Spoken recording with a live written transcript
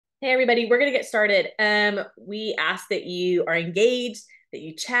Hey everybody, we're gonna get started. We ask that you are engaged, that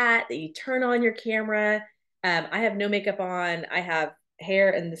you chat, that you turn on your camera. I have no makeup on. I have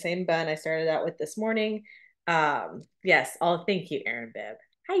hair in the same bun I started out with this morning. Yes, thank you, Erin Bibb.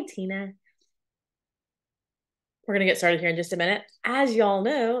 Hi, Tina. We're gonna get started here in just a minute. As y'all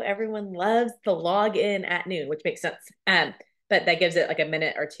know, everyone loves the log in at noon, which makes sense. But that gives it like a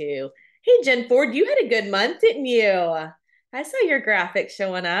minute or two. Hey, Jen Ford, you had a good month, didn't you? I saw your graphics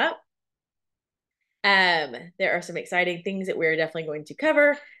showing up. There are some exciting things that we're definitely going to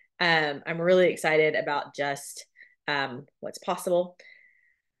cover. I'm really excited about just what's possible.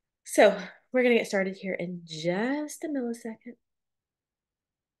 So we're going to get started here in just a millisecond.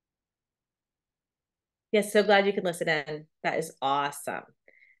 Yes, so glad you can listen in. That is awesome.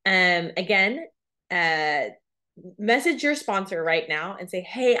 Again, uh, message your sponsor right now and say,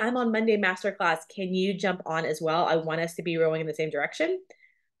 hey, I'm on Monday Masterclass. Can you jump on as well? I want us to be rowing in the same direction.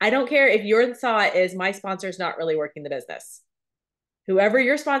 I don't care if your thought is my sponsor is not really working the business. Whoever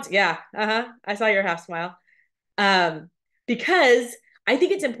your sponsor, yeah, I saw your half smile. Um, because I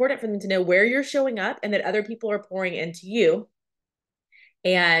think it's important for them to know where you're showing up and that other people are pouring into you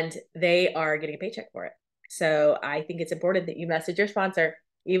and they are getting a paycheck for it. So I think it's important that you message your sponsor,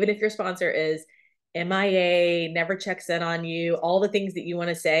 even if your sponsor is MIA, never checks in on you, all the things that you want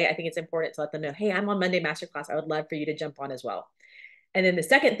to say. I think it's important to let them know, hey, I'm on Monday Masterclass. I would love for you to jump on as well. And then the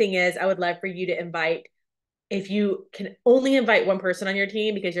second thing is, I would love for you to invite, if you can only invite one person on your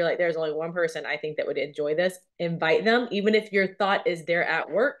team because you're like, there's only one person I think that would enjoy this, invite them. Even if your thought is they're at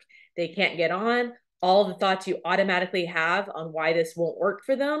work, they can't get on, all the thoughts you automatically have on why this won't work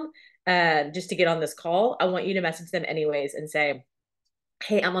for them, just to get on this call, I want you to message them anyways and say,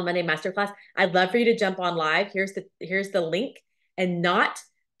 hey, I'm on Monday Masterclass. I'd love for you to jump on live. Here's the link, and not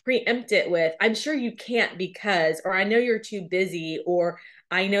preempt it with, I'm sure you can't because, or I know you're too busy, or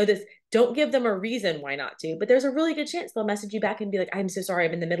I know this. Don't give them a reason why not to, but there's a really good chance they'll message you back and be like, I'm so sorry.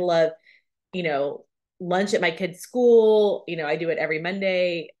 I'm in the middle of, you know, lunch at my kid's school. I do it every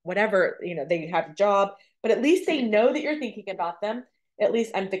Monday, whatever, they have a job, but at least they know that you're thinking about them. At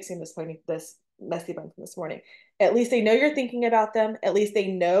least I'm fixing this messy bun from this morning. At least they know you're thinking about them. At least they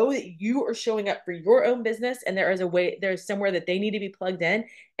know that you are showing up for your own business and there's somewhere that they need to be plugged in.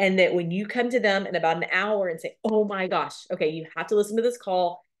 And that when you come to them in about an hour and say, oh my gosh, okay, you have to listen to this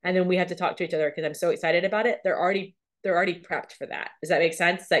call. And then we have to talk to each other because I'm so excited about it. They're already prepped for that. Does that make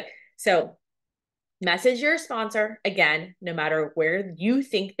sense? So message your sponsor again, no matter where you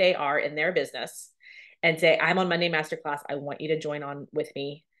think they are in their business, and say, I'm on Monday Masterclass. I want you to join on with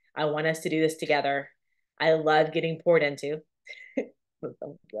me. I want us to do this together. I love getting poured into.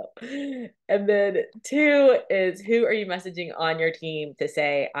 And then two is, who are you messaging on your team to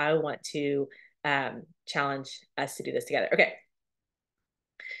say, I want to challenge us to do this together? Okay.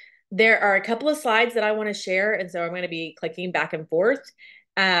 There are a couple of slides that I want to share. And so I'm going to be clicking back and forth.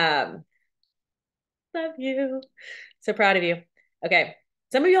 Um, Love you. So proud of you. Okay.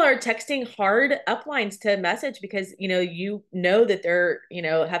 Some of y'all are texting hard uplines to message because you know that they're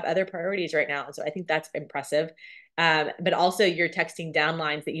have other priorities right now. And so I think that's impressive. But also you're texting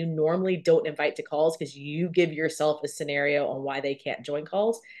downlines that you normally don't invite to calls because you give yourself a scenario on why they can't join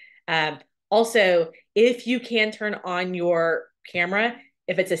calls. Also, if you can turn on your camera,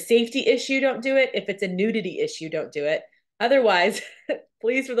 if it's a safety issue, don't do it. If it's a nudity issue, don't do it. Otherwise,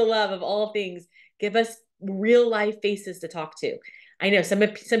 please, for the love of all things, give us real life faces to talk to. I know some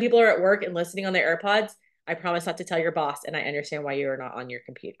people are at work and listening on their AirPods. I promise not to tell your boss, and I understand why you are not on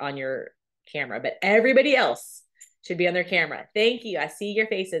your camera, but everybody else should be on their camera. Thank you. I see your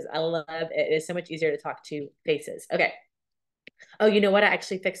faces. I love it. It is so much easier to talk to faces. Okay. Oh, you know what? I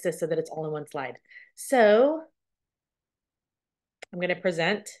actually fixed this so that it's all in one slide. So I'm going to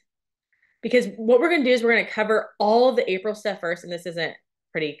present, because what we're going to do is we're going to cover all of the April stuff first. And this isn't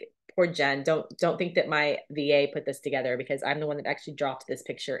pretty. Poor Jen. Don't think that my VA put this together, because I'm the one that actually dropped this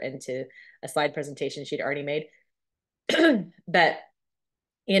picture into a slide presentation she'd already made. But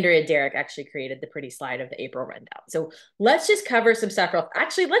Andrea Derrick actually created the pretty slide of the April rundown. So let's just cover some stuff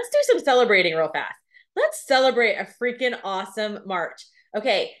actually, let's do some celebrating real fast. Let's celebrate a freaking awesome March.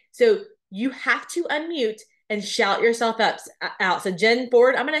 Okay, so you have to unmute and shout yourself out. So Jen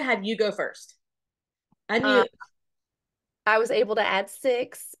Ford, I'm gonna have you go first. Unmute. I was able to add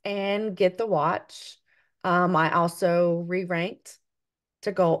 6 and get the watch. I also re-ranked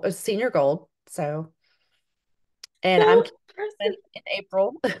to gold, senior gold. And I'm So in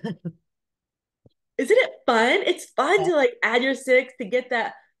April. isn't it fun? It's fun to like add your 6 to get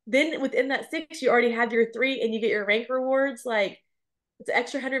that. Then within that 6, you already have your 3 and you get your rank rewards. Like, it's an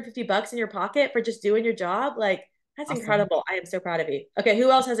extra $150 in your pocket for just doing your job. Like, That's Awesome. incredible. I am so proud of you. Okay,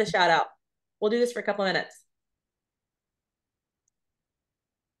 who else has a shout out? We'll do this for a couple of minutes.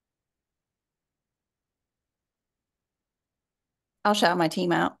 I'll shout my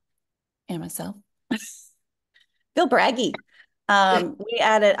team out and myself. Feel braggy. I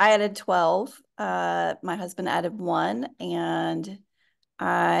added 12. My husband added one, and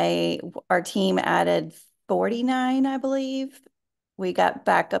our team added 49, I believe. We got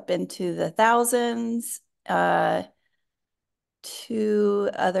back up into the thousands. Two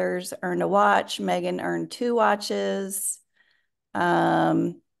others earned a watch. Megan earned 2 watches.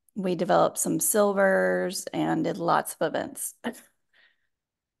 We developed some silvers and did lots of events.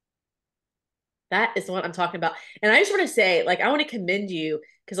 That is what I'm talking about. And I just want to say, like, I want to commend you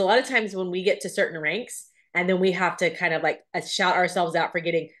because a lot of times when we get to certain ranks and then we have to kind of like shout ourselves out for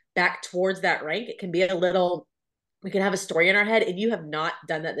getting back towards that rank, it can be a little, we can have a story in our head. And you have not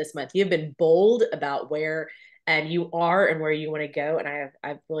done that this month. You've been bold about where you are and where you want to go. And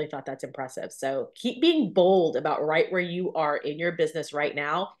I've really thought that's impressive. So keep being bold about right where you are in your business right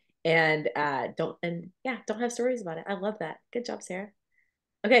now. And don't have stories about it. I love that. Good job, Sarah.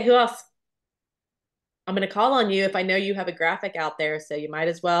 Okay, who else? I'm going to call on you if I know you have a graphic out there. So you might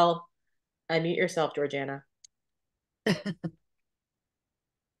as well unmute yourself, Georgiana.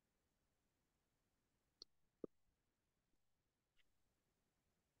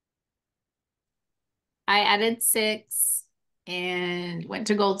 I added 6 and went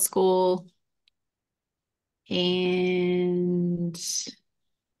to gold school. And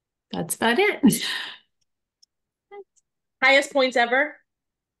that's about it. Highest points ever.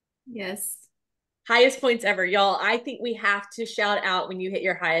 Yes. Highest points ever. Y'all, I think we have to shout out when you hit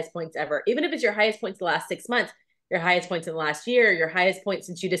your highest points ever. Even if it's your highest points the last 6 months, your highest points in the last year, your highest points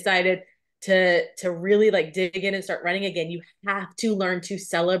since you decided to really like dig in and start running again. You have to learn to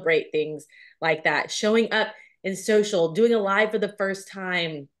celebrate things like that. Showing up in social, doing a live for the first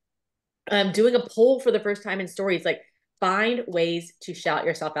time, doing a poll for the first time in stories. Like, find ways to shout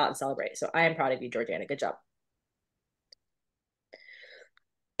yourself out and celebrate. So I am proud of you, Georgiana. Good job.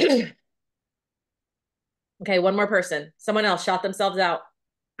 Okay, one more person. Someone else shout themselves out.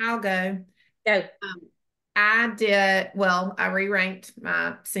 I'll go. Go. I re-ranked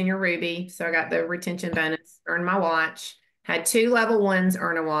my senior ruby, so I got the retention bonus, earned my watch, had 2 level 1s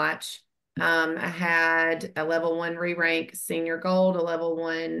earn a watch. I had a level 1 re-rank senior gold, a level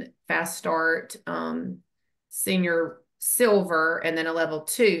 1 fast start senior silver, and then a level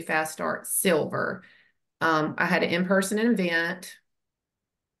 2 fast start silver. I had an in-person event.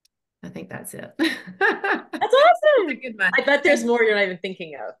 I think that's it. That's awesome. Good month. I bet there's more you're not even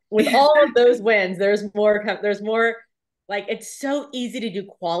thinking of. With all of those wins, there's more. Like, it's so easy to do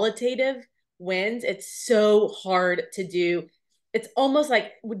qualitative wins. It's so hard to do. It's almost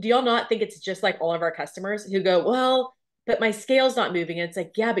like, do y'all not think it's just like all of our customers who go, well, but my scale's not moving. And it's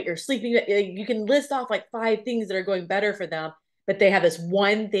like, yeah, but you're sleeping. You can list off like 5 things that are going better for them, but they have this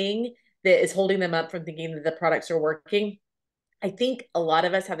one thing that is holding them up from thinking that the products are working. I think a lot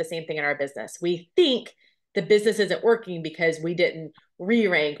of us have the same thing in our business. We think the business isn't working because we didn't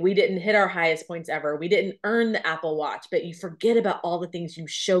re-rank, we didn't hit our highest points ever, we didn't earn the Apple Watch, but you forget about all the things you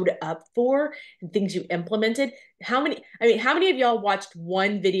showed up for and things you implemented. How many of y'all watched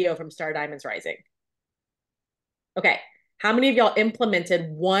one video from Star Diamonds Rising? Okay. How many of y'all implemented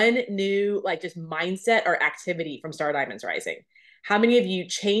one new like just mindset or activity from Star Diamonds Rising? How many of you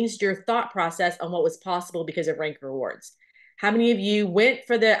changed your thought process on what was possible because of Rank Rewards? How many of you went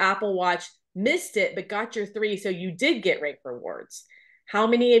for the Apple Watch, missed it, but got your 3, so you did get Rank Rewards? How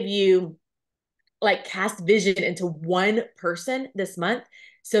many of you like cast vision into one person this month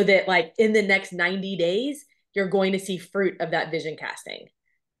so that like in the next 90 days, you're going to see fruit of that vision casting?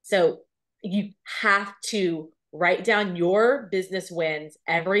 So you have to write down your business wins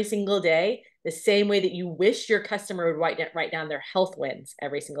every single day, the same way that you wish your customer would write down their health wins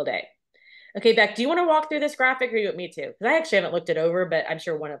every single day. Okay, Beck, do you want to walk through this graphic or you want me to? Because I actually haven't looked it over, but I'm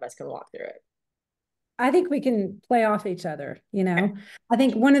sure one of us can walk through it. I think we can play off each other, you know. Okay. I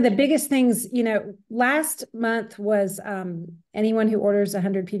think one of the biggest things, you know, last month was anyone who orders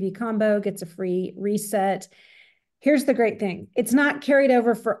 100 PV combo gets a free reset. Here's the great thing. It's not carried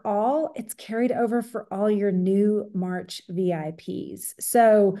over for all, it's carried over for all your new March VIPs.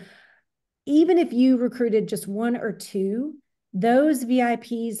 So even if you recruited just 1 or 2, those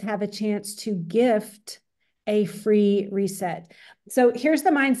VIPs have a chance to gift a free reset. So here's the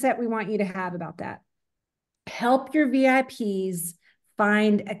mindset we want you to have about that. Help your VIPs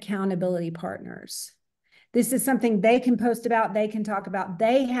find accountability partners. This is something they can post about, they can talk about.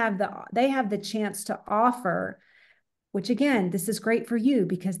 They have the chance to offer which again, this is great for you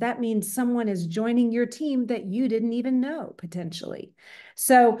because that means someone is joining your team that you didn't even know potentially.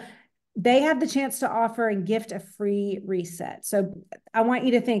 So they have the chance to offer and gift a free reset. So I want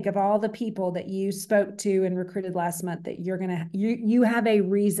you to think of all the people that you spoke to and recruited last month that you have a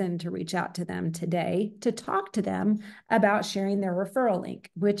reason to reach out to them today to talk to them about sharing their referral link,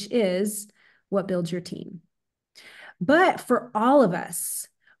 which is what builds your team. But for all of us,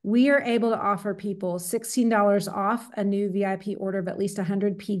 we are able to offer people $16 off a new VIP order of at least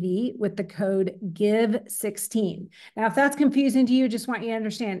 100 PV with the code GIVE16. Now, if that's confusing to you, just want you to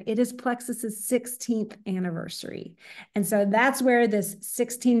understand it is Plexus's 16th anniversary. And so that's where this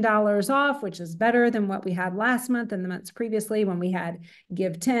 $16 off, which is better than what we had last month and the months previously when we had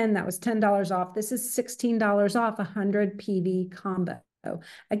Give 10, that was $10 off. This is $16 off 100 PV combo.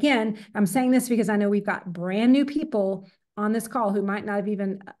 Again, I'm saying this because I know we've got brand new people on this call who might not have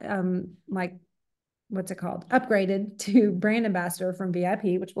even upgraded to brand ambassador from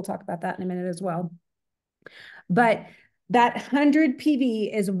VIP, which we'll talk about that in a minute as well. But that 100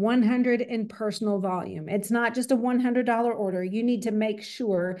 PV is 100 in personal volume. It's not just a $100 order. You need to make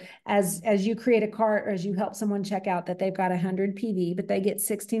sure as you create a cart or as you help someone check out that they've got 100 PV, but they get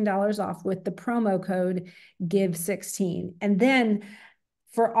 $16 off with the promo code GIVE16. And then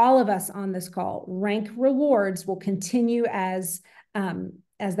for all of us on this call, rank rewards will continue as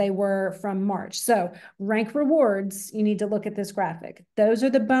they were from March. So rank rewards, you need to look at this graphic. Those are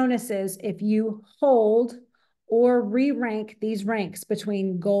the bonuses if you hold or re-rank these ranks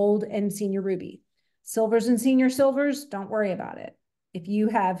between gold and senior ruby. Silvers and senior silvers, don't worry about it. If you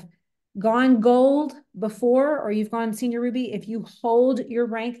have gone gold before or you've gone senior ruby, if you hold your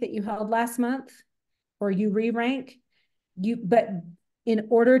rank that you held last month or you re-rank, but in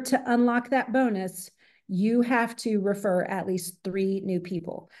order to unlock that bonus, you have to refer at least 3 new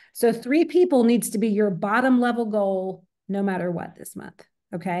people. So 3 people needs to be your bottom level goal no matter what this month,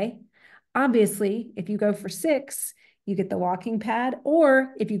 okay? Obviously, if you go for 6, you get the walking pad,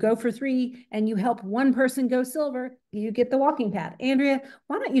 or if you go for 3 and you help one person go silver, you get the walking pad. Andrea,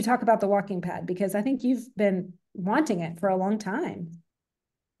 why don't you talk about the walking pad? Because I think you've been wanting it for a long time.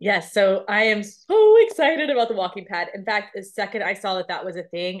 Yes, so I am so excited about the walking pad. In fact, the second I saw that that was a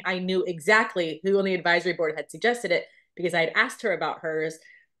thing, I knew exactly who on the advisory board had suggested it because I had asked her about hers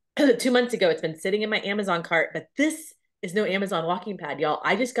 2 months ago. It's been sitting in my Amazon cart, but this is no Amazon walking pad, y'all.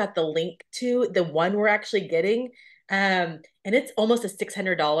 I just got the link to the one we're actually getting, and it's almost a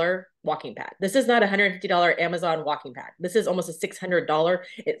 $600 walking pad. This is not a $150 Amazon walking pad. This is almost a $600.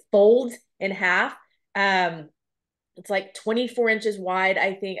 It folds in half. It's like 24 inches wide,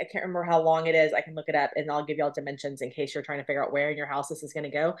 I think. I can't remember how long it is. I can look it up and I'll give y'all dimensions in case you're trying to figure out where in your house this is going to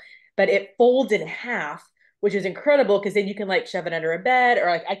go. But it folds in half, which is incredible because then you can like shove it under a bed, or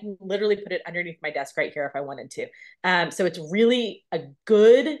like I can literally put it underneath my desk right here if I wanted to. So it's really a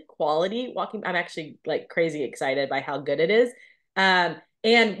good quality walking. I'm actually like crazy excited by how good it is. And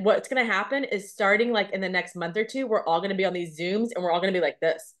what's going to happen is starting like in the next month or 2, we're all going to be on these Zooms and we're all going to be like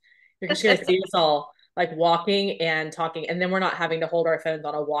this. You're just going to see us all like walking and talking, and then we're not having to hold our phones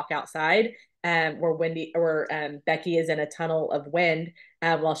on a walk outside where Becky is in a tunnel of wind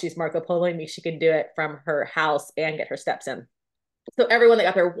while she's Marco Poloing me. She can do it from her house and get her steps in. So everyone that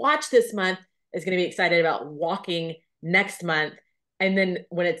got their watch this month is going to be excited about walking next month, and then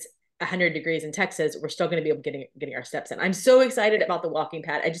when it's 100 degrees in Texas, we're still going to be able to getting our steps in. I'm so excited about the walking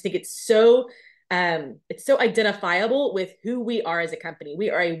pad. I just think it's so identifiable with who we are as a company. We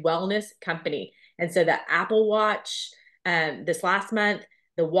are a wellness company. And so the Apple Watch this last month,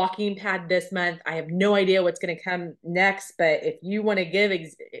 the walking pad this month, I have no idea what's going to come next. But if you want to give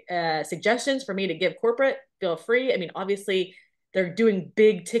suggestions for me to give corporate, feel free. I mean, obviously, they're doing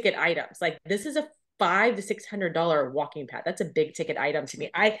big ticket items. Like this is a $500 to $600 walking pad. That's a big ticket item to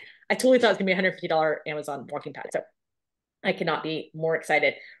me. I totally thought it was going to be a $150 Amazon walking pad. So I cannot be more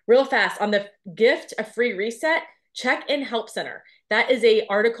excited. Real fast, on the gift, a free reset, check in Help Center. That is a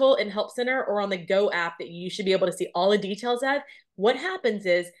article in Help Center or on the Go app that you should be able to see all the details of. What happens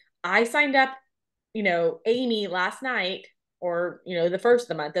is I signed up, Amy last night, or, the first of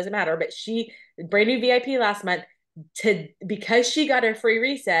the month, doesn't matter, but she, brand new VIP last month, because she got a free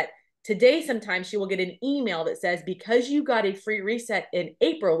reset, today sometime she will get an email that says, because you got a free reset in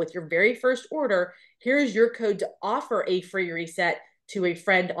April with your very first order, here's your code to offer a free reset to a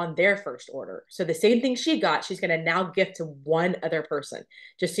friend on their first order. So the same thing she got, she's going to now gift to one other person,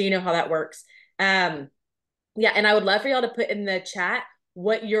 just so you know how that works. And I would love for y'all to put in the chat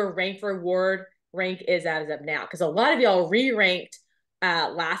what your rank reward rank is as of now, because a lot of y'all re-ranked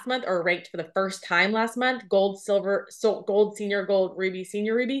last month or ranked for the first time last month, gold, silver, gold, senior gold, ruby,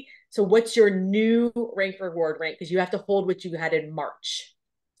 senior ruby. So what's your new rank reward rank? Because you have to hold what you had in March.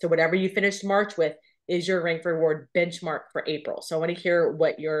 So whatever you finished March with is your rank reward benchmark for April. So I want to hear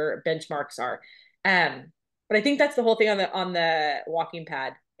what your benchmarks are. But I think that's the whole thing on the walking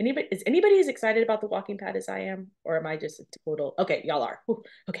pad. Is anybody as excited about the walking pad as I am, or am I just a total? Okay, y'all are. Whew,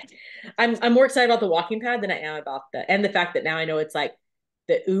 okay, I'm more excited about the walking pad than I am about the fact that now I know it's like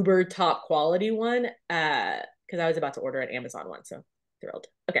the uber top quality one. Because I was about to order an Amazon one, so thrilled.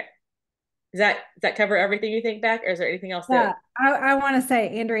 Okay, does that cover everything you think, Beck, or is there anything else? Yeah, I want to say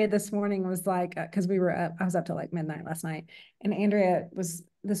Andrea this morning was like, because I was up till like midnight last night, and Andrea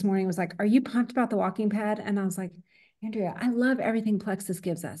this morning was like, "Are you pumped about the walking pad?" And I was like, Andrea, I love everything Plexus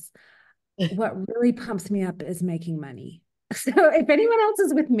gives us. What really pumps me up is making money. So if anyone else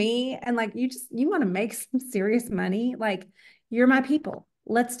is with me and like you want to make some serious money, like you're my people.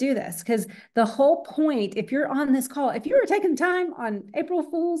 Let's do this. Because the whole point, if you're on this call, if you were taking time on April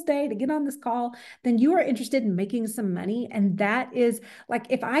Fool's Day to get on this call, then you are interested in making some money. And that is like,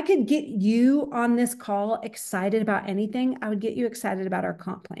 if I could get you on this call excited about anything, I would get you excited about our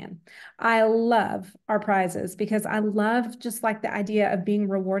comp plan. I love our prizes because I love just like the idea of being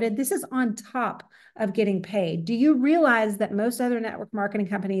rewarded. This is on top of getting paid. Do you realize that most other network marketing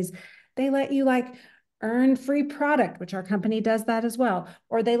companies, they let you like earn free product, which our company does that as well,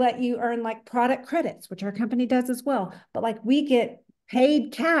 or they let you earn like product credits, which our company does as well. But like we get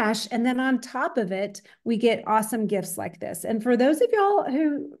paid cash, and then on top of it, we get awesome gifts like this. And for those of y'all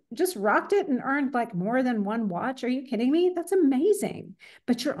who just rocked it and earned like more than one watch, are you kidding me? That's amazing.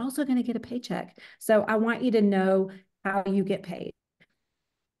 But you're also going to get a paycheck. So I want you to know how you get paid.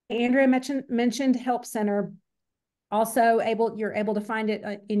 Andrea mentioned Help Center. Also you're able to find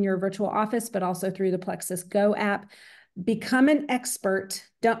it in your virtual office, but also through the Plexus Go app. Become an expert.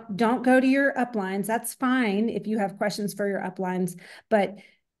 Don't go to your uplines. That's fine if you have questions for your uplines, but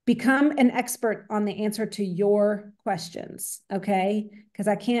become an expert on the answer to your questions, okay? Because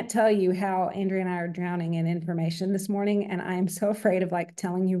I can't tell you how Andrea and I are drowning in information this morning, and I am so afraid of like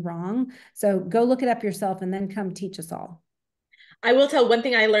telling you wrong. So go look it up yourself and then come teach us all. I will tell one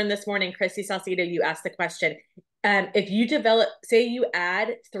thing I learned this morning, Christy Salcido, you asked the question. If you say you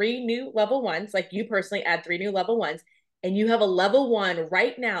add 3 new level 1s, like you personally add 3 new level 1s, and you have a level 1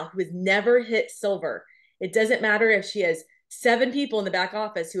 right now who has never hit silver, it doesn't matter if she has 7 people in the back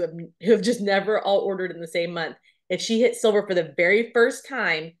office who have just never all ordered in the same month. If she hits silver for the very first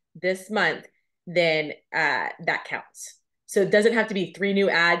time this month, then that counts. So it doesn't have to be 3 new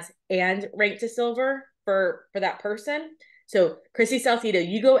ads and rank to silver for that person. So Christy Salcido,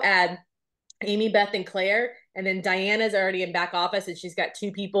 you go add Amy, Beth, and Claire, and then Diana's already in back office, and she's got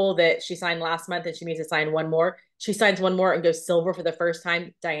 2 people that she signed last month, and she needs to sign 1 more. She signs 1 more and goes silver for the first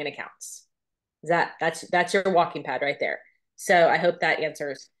time. Diana counts. That's your walking pad right there. So I hope that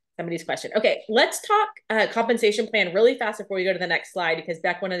answers somebody's question. Okay, let's talk compensation plan really fast before we go to the next slide, because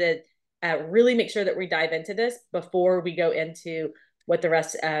Beck wanted to really make sure that we dive into this before we go into what the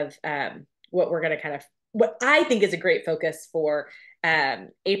rest of what we're going to what I think is a great focus for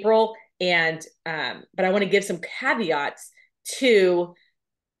April. And but I want to give some caveats to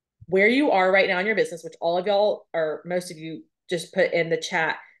where you are right now in your business, which all of y'all, or most of you, just put in the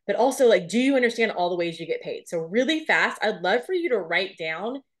chat. But also, like, do you understand all the ways you get paid? So really fast, I'd love for you to write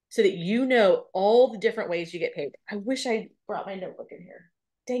down so that you know all the different ways you get paid. I wish I brought my notebook in here.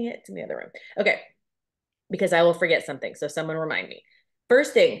 Dang it, it's in the other room. Okay, because I will forget something. So someone remind me.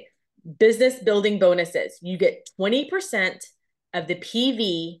 First thing, business building bonuses. You get 20% of the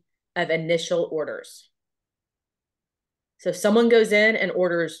PV of initial orders. So if someone goes in and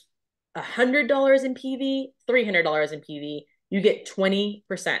orders $100 in PV, $300 in PV, you get 20%,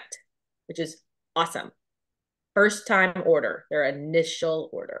 which is awesome. First time order, their initial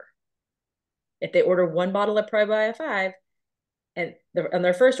order. If they order 1 bottle of Probio 5 and on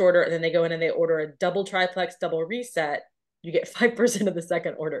their first order, and then they go in and they order a double triplex, double reset, you get 5% of the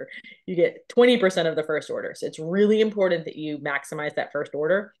second order. You get 20% of the first order. So it's really important that you maximize that first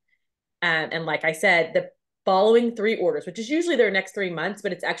order. And like I said, the following 3 orders, which is usually their next 3 months,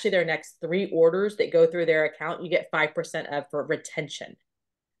 but it's actually their next 3 orders that go through their account, you get 5% of for retention.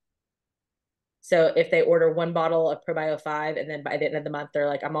 So if they order 1 bottle of Probio 5, and then by the end of the month, they're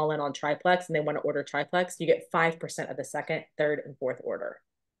like, I'm all in on triplex, and they want to order triplex, you get 5% of the second, third, and fourth order.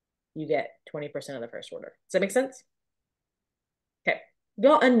 You get 20% of the first order. Does that make sense? Okay.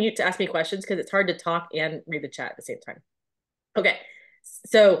 Y'all unmute to ask me questions because it's hard to talk and read the chat at the same time. Okay.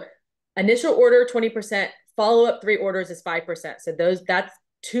 So initial order, 20%, follow-up 3 orders is 5%. So that's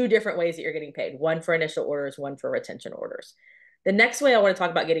 2 different ways that you're getting paid. 1 for initial orders, 1 for retention orders. The next way I want to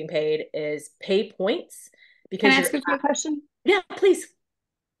talk about getting paid is pay points. Because can I ask a quick question? Yeah, please.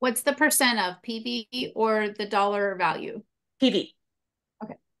 What's the percent of PV or the dollar value? PV.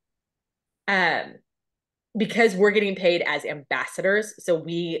 Okay. Because we're getting paid as ambassadors. So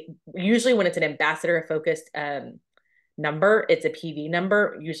we usually, when it's an ambassador focused number, it's a PV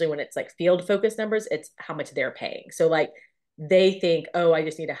number. Usually when it's like field focused numbers, it's how much they're paying. So like they think, oh, I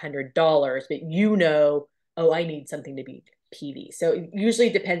just need $100, but you know, oh, I need something to be PV. So it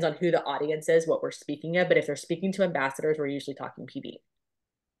usually depends on who the audience is, what we're speaking of. But if they're speaking to ambassadors, we're usually talking PV.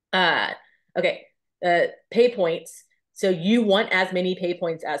 Okay. Pay points. So you want as many pay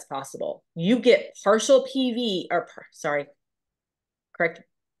points as possible. You get partial PV, or sorry, correct,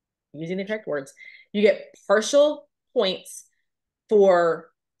 using the correct words. You get partial points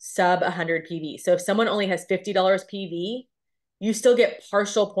for sub 100 PV. So if someone only has $50 PV, you still get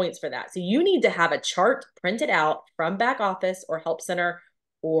partial points for that. So you need to have a chart printed out from back office or help center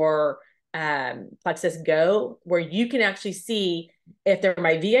or Plexus Go, where you can actually see if they're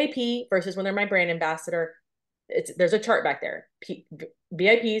my VIP versus when they're my brand ambassador. There's a chart back there.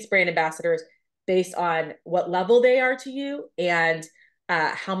 VIPs, brand ambassadors, based on what level they are to you and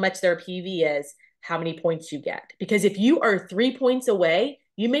how much their PV is, how many points you get. Because if you are 3 points away,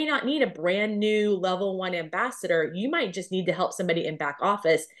 you may not need a brand new level 1 ambassador. You might just need to help somebody in back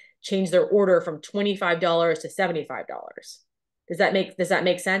office change their order from $25 to $75. Does that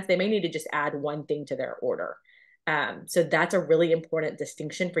make sense? They may need to just add one thing to their order. So that's a really important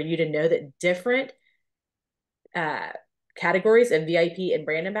distinction for you to know that different categories of VIP and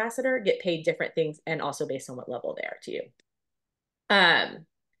brand ambassador get paid different things, and also based on what level they are to you.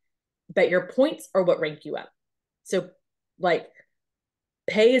 But your points are what rank you up. So like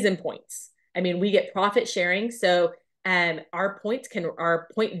pay is in points. I mean, we get profit sharing. So our point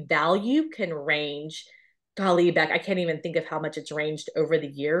value can range, golly, Beck, I can't even think of how much it's ranged over the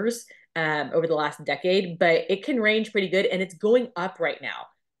years, over the last decade, but it can range pretty good, and it's going up right now.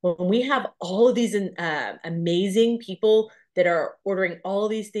 When we have all of these amazing people that are ordering all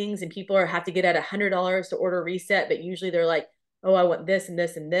of these things, and people have to get at $100 to order reset, but usually they're like, oh, I want this and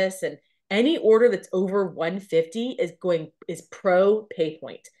this and this. And any order that's over 150 is pro pay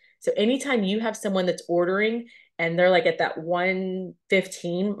point. So anytime you have someone that's ordering and they're like at that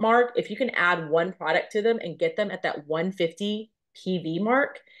 115 mark, if you can add one product to them and get them at that 150 PV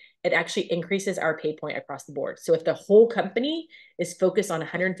mark, it actually increases our pay point across the board. So if the whole company is focused on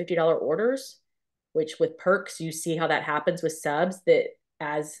 $150 orders, which with perks, you see how that happens with subs, that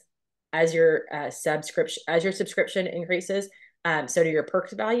as your subscription increases, so do your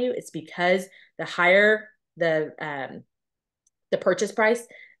perks value. It's because the higher the purchase price,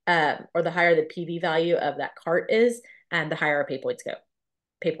 or the higher the PV value of that cart is, the higher our pay points go,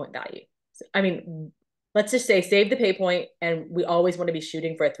 pay point value. So, I mean, let's just say save the pay point, and we always want to be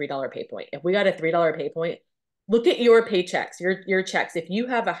shooting for a $3 pay point. If we got a $3 pay point, look at your paychecks, your checks. If you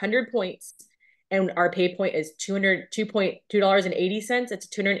have 100 points and our pay point is $2.80, it's a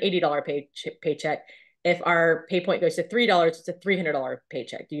 $280 paycheck. If our pay point goes to $3, it's a $300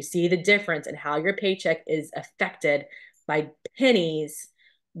 paycheck. Do you see the difference in how your paycheck is affected by pennies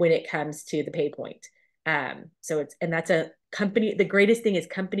when it comes to the pay point? So that's a company. The greatest thing is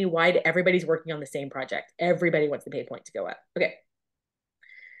company wide. Everybody's working on the same project. Everybody wants the pay point to go up. Okay.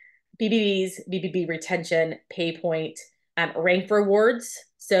 BBBs, BBB retention, pay point, rank rewards.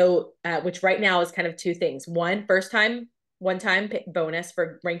 So, which right now is kind of two things. One time bonus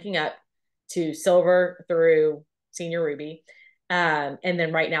for ranking up to silver through senior ruby. And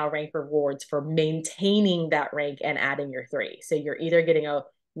then right now rank rewards for maintaining that rank and adding your 3. So you're either getting a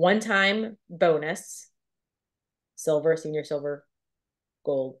one-time bonus, silver, senior silver,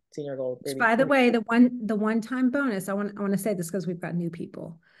 gold, senior gold. Ruby. By the way, the one-time bonus, I want to say this because we've got new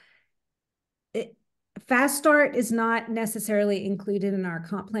people. Fast Start is not necessarily included in our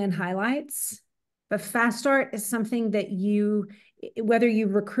comp plan highlights, but Fast Start is something that whether you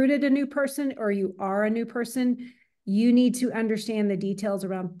recruited a new person or you are a new person, you need to understand the details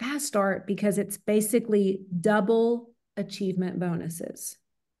around Fast Start, because it's basically double achievement bonuses.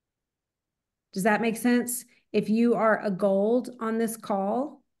 Does that make sense? If you are a gold on this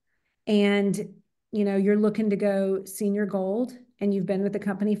call and you're looking to go senior gold and you've been with the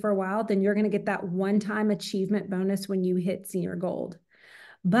company for a while, then you're going to get that one-time achievement bonus when you hit senior gold.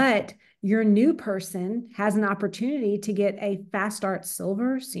 But your new person has an opportunity to get a Fast Start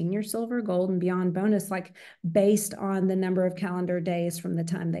silver, senior silver, gold, and beyond bonus, like based on the number of calendar days from the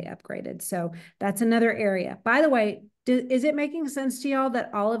time they upgraded. So that's another area. By the way, is it making sense to y'all that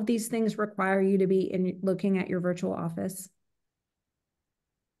all of these things require you to be looking at your virtual office?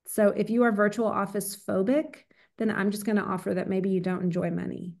 So if you are virtual office phobic, then I'm just going to offer that maybe you don't enjoy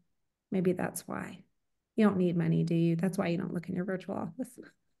money. Maybe that's why. You don't need money, do you? That's why you don't look in your virtual office.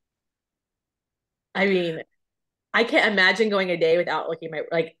 I mean, I can't imagine going a day without looking at my,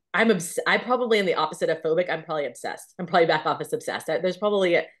 like, I probably am the opposite of phobic. I'm probably obsessed. I'm probably back office obsessed. There's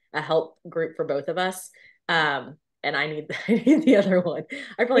probably a help group for both of us. And I need, I need the other one.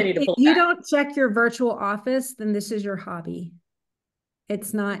 I probably need to If pull you back. don't check your virtual office, then this is your hobby.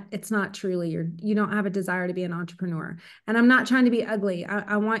 It's not truly you don't have a desire to be an entrepreneur. And I'm not trying to be ugly.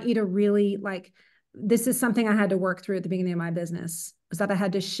 I want you to really like, this is something I had to work through at the beginning of my business, was that I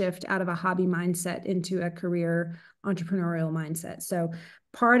had to shift out of a hobby mindset into a career entrepreneurial mindset. So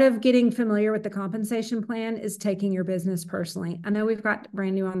part of getting familiar with the compensation plan is taking your business personally. I know we've got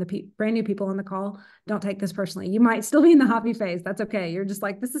brand new people on the call. Don't take this personally. You might still be in the hobby phase. That's okay. You're just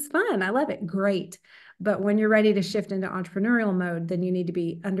like, this is fun. I love it. Great. But when you're ready to shift into entrepreneurial mode, then you need to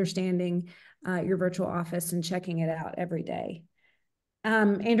be understanding your virtual office and checking it out every day.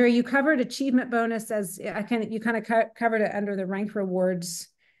 Andrea, you covered achievement bonus as you kind of covered it under the rank rewards.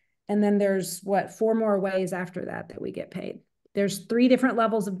 And then there's what, 4 more ways after that we get paid. There's 3 different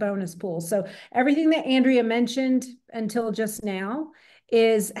levels of bonus pools. So everything that Andrea mentioned until just now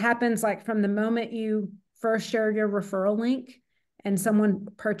happens like from the moment you first share your referral link and someone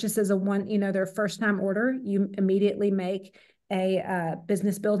purchases their first time order, you immediately make a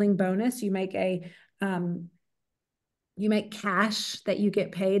business building bonus. You make cash that you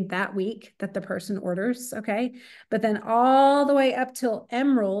get paid that week that the person orders, okay? But then all the way up till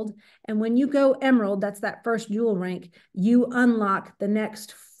Emerald, and when you go Emerald, that's that first jewel rank, you unlock the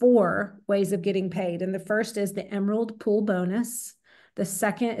next 4 ways of getting paid. And the first is the Emerald pool bonus. The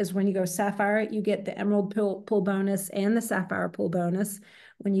second is when you go Sapphire, you get the Emerald pool bonus and the Sapphire pool bonus.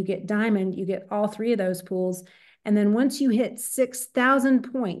 When you get Diamond, you get all 3 of those pools. And then once you hit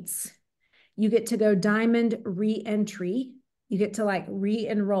 6,000 points, you get to go Diamond re-entry. You get to like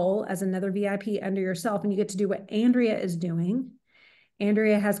re-enroll as another VIP under yourself, and you get to do what Andrea is doing.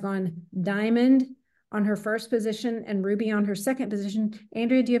 Andrea has gone Diamond on her first position and Ruby on her second position.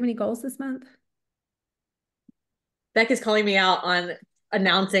 Andrea, do you have any goals this month? Beck is calling me out on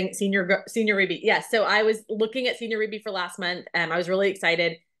announcing Senior Ruby. Yes. So I was looking at Senior Ruby for last month. I was really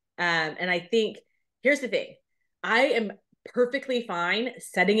excited. And I think here's the thing. I am perfectly fine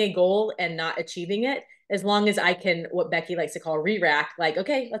setting a goal and not achieving it, as long as I can, what Becky likes to call re-rack, like,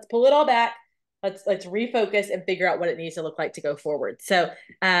 okay, let's pull it all back. Let's refocus and figure out what it needs to look like to go forward. So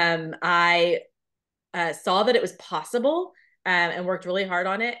I saw that it was possible and worked really hard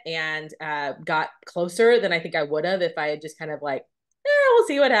on it, and got closer than I think I would have if I had just kind of like, we'll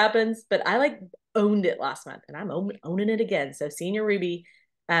see what happens. But I like owned it last month, and I'm owning it again. So Senior Ruby,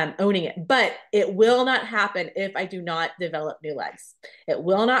 owning it. But it will not happen if I do not develop new legs. It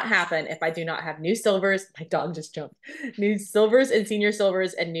will not happen if I do not have new silvers. My dog just jumped. New silvers and senior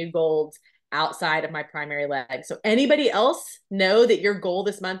silvers and new golds outside of my primary leg. So anybody else know that your goal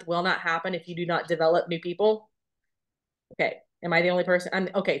this month will not happen if you do not develop new people? Okay. Am I the only person?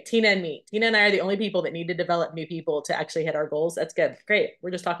 Okay. Tina and me. Tina and I are the only people that need to develop new people to actually hit our goals. That's good. Great.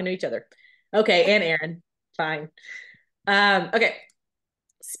 We're just talking to each other. Okay. And Aaron. Fine. Okay.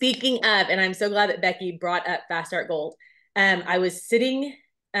 Speaking of, and I'm so glad that Becky brought up Fast Start Gold. I was sitting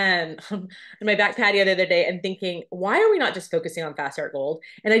in my back patio the other day and thinking, why are we not just focusing on Fast Start Gold?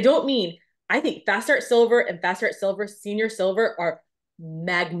 And I think Fast Start Silver and Fast Start Silver, Senior Silver are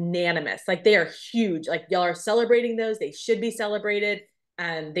magnanimous. Like, they are huge. Like, y'all are celebrating those. They should be celebrated.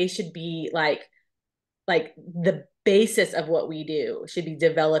 They should be like the basis of what we do should be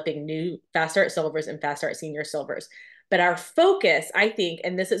developing new Fast Start Silvers and Fast Start Senior Silvers. But our focus, I think,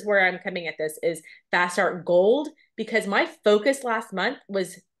 and this is where I'm coming at this, is Fast Start Gold, because my focus last month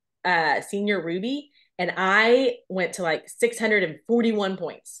was Senior Ruby, and I went to like 641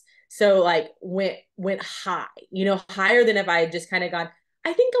 points. So like went high, higher than if I had just kind of gone,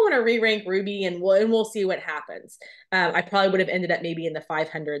 I think I want to re-rank Ruby, and we'll see what happens. I probably would have ended up maybe in the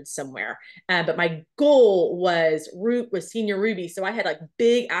 500s somewhere. But my goal was Senior Ruby. So I had like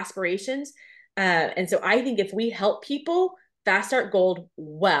big aspirations. And so I think if we help people Fast Start Gold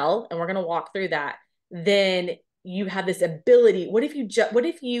well, and we're going to walk through that, then you have this ability. What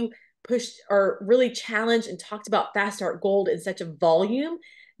if you pushed or really challenged and talked about Fast Start Gold in such a volume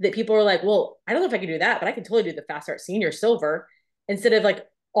that people are like, well, I don't know if I can do that, but I can totally do the Fast Start Senior Silver, instead of like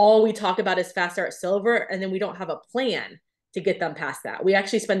all we talk about is Fast Start Silver, and then we don't have a plan to get them past that. We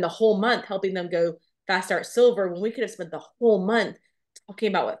actually spend the whole month helping them go Fast Start Silver, when we could have spent the whole month talking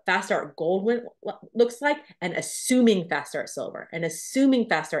about what Fast Start Gold looks like, and assuming Fast Start Silver and assuming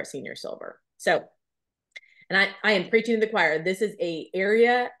Fast Start Senior Silver. So, and I am preaching to the choir. This is a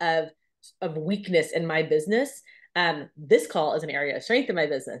area of weakness in my business. This call is an area of strength in my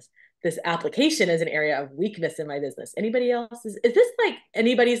business. This application is an area of weakness in my business. Anybody else? Is this like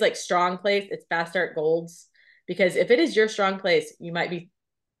anybody's like strong place? It's Fast Start Golds. Because if it is your strong place, you might be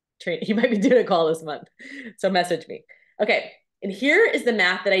doing a call this month. So message me. Okay. And here is the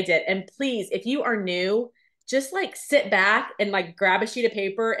math that I did. And please, if you are new, just like sit back and like grab a sheet of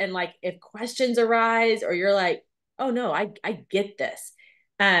paper, and like if questions arise or you're like, oh no, I get this.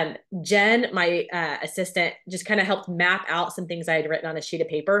 Jen, my assistant, just kind of helped map out some things I had written on a sheet of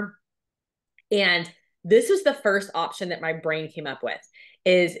paper. And this was the first option that my brain came up with,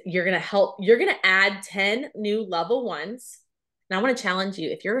 is you're going to add 10 new level ones. And I want to challenge you,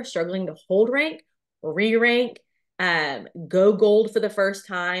 if you're struggling to hold rank, re-rank, go gold for the first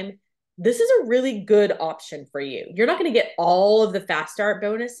time, this is a really good option for you. You're not going to get all of the fast start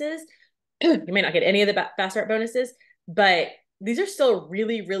bonuses. You may not get any of the fast start bonuses, but these are still a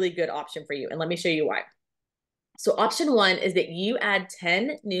really, really good option for you. And let me show you why. So option one is that you add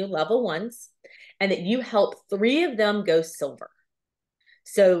 10 new level ones and that you help 3 of them go silver.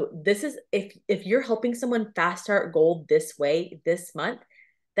 So this is, if you're helping someone fast start gold this way this month,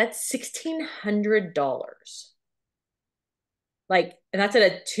 that's $1,600. Like, and that's at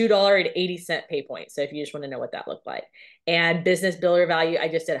a $2.80 pay point. So if you just want to know what that looked like. And business builder value, I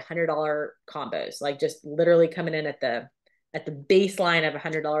just did $100 combos, like just literally coming in at the baseline of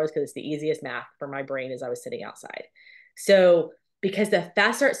 $100, because it's the easiest math for my brain as I was sitting outside. So because the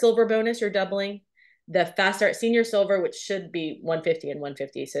Fast Start Silver bonus, you're doubling, the Fast Start Senior Silver, which should be 150 and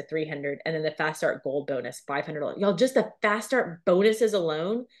 150, so 300, and then the Fast Start Gold bonus, $500. Y'all, just the Fast Start bonuses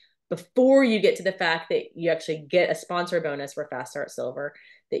alone, before you get to the fact that you actually get a sponsor bonus for Fast Start Silver,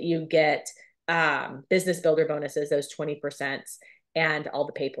 that you get business builder bonuses, those 20%, and all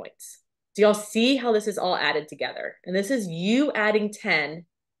the pay points. Do y'all see how this is all added together? And this is you adding 10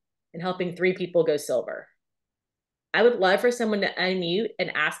 and helping 3 people go silver. I would love for someone to unmute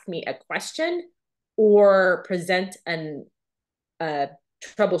and ask me a question or present an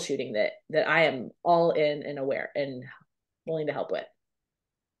troubleshooting that I am all in and aware and willing to help with.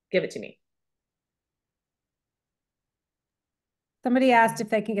 Give it to me. Somebody asked if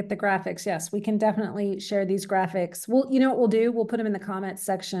they can get the graphics. Yes, we can definitely share these graphics. You know what we'll do? We'll put them in the comments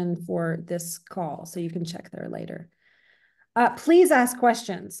section for this call, so you can check there later. Please ask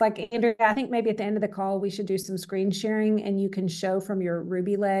questions. Like Andrea, I think maybe at the end of the call, we should do some screen sharing, and you can show from your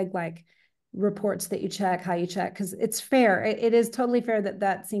Ruby leg, like reports that you check, how you check, because it's fair. It is totally fair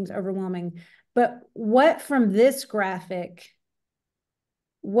that seems overwhelming. But what from this graphic,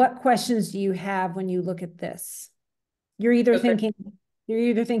 what questions do you have when you look at this? You're either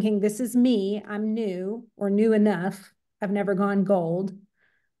thinking, this is me, I'm new or new enough. I've never gone gold.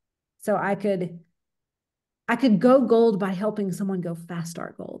 So I could go gold by helping someone go Fast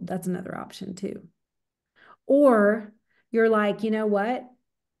Start Gold. That's another option too. Or you're like, you know what?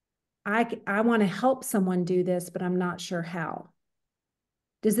 I want to help someone do this, but I'm not sure how.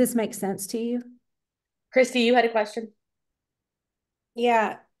 Does this make sense to you? Christy, you had a question?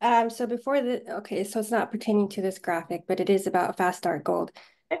 Yeah. So so it's not pertaining to this graphic, but it is about Fast Start Gold.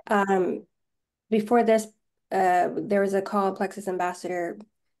 Before this, there was a call on Plexus Ambassador,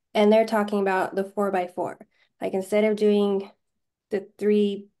 and they're talking about the 4x4. Like instead of doing the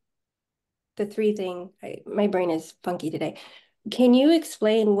three thing, my brain is funky today. Can you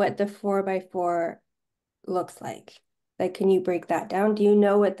explain what the 4x4 looks like? Like, can you break that down? Do you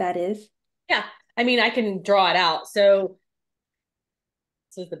know what that is? Yeah, I mean, I can draw it out. So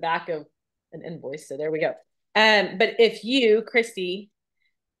this is the back of an invoice. So there we go. But if you, Christy,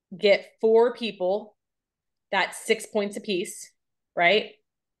 get 4 people, that's 6 points apiece, right?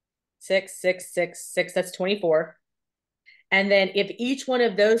 6, 6, 6, 6, that's 24. And then if each one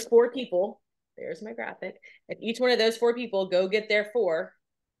of those 4 people, there's my graphic, if each one of those 4 people go get their 4,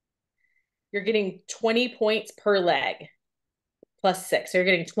 you're getting 20 points per leg plus 6. So you're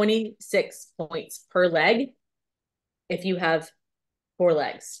getting 26 points per leg if you have 4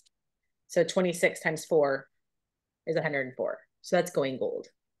 legs. So 26 times 4 is 104. So that's going gold.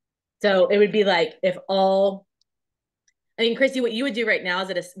 So it would be like if all, I mean, Christy, what you would do right now is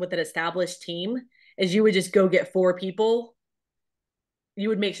that with an established team is you would just go get 4 people. You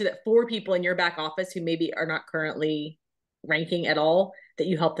would make sure that 4 people in your back office who maybe are not currently ranking at all, that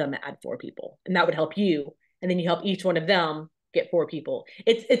you help them add 4 people. And that would help you. And then you help each one of them get 4 people.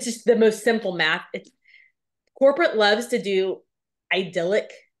 It's just the most simple math. Corporate loves to do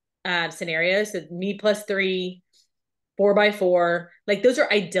idyllic scenarios. So me plus 3, 4x4, like those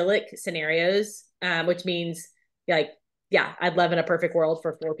are idyllic scenarios, which means like yeah, I'd love in a perfect world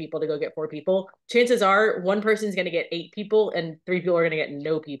for 4 people to go get 4 people. Chances are one person's going to get 8 people and 3 people are going to get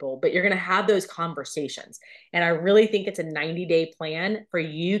no people, but you're going to have those conversations. And I really think it's a 90-day plan for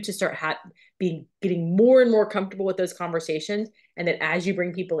you to start getting more and more comfortable with those conversations. And that as you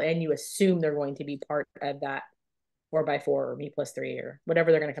bring people in, you assume they're going to be part of that 4x4 or me+3 or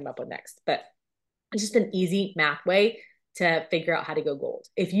whatever they're going to come up with next. But it's just an easy math way to figure out how to go gold.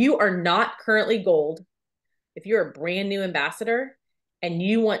 If you are not currently gold, if you're a brand new ambassador and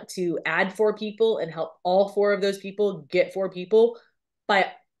you want to add 4 people and help all 4 of those people get 4 people, by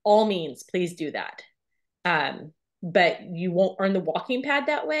all means, please do that. But you won't earn the walking pad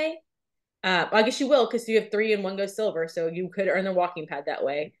that way. I guess you will, because you have 3 and 1 goes silver. So you could earn the walking pad that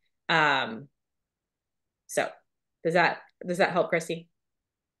way. So does that help, Christy?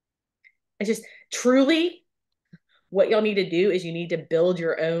 It's just truly what y'all need to do is you need to build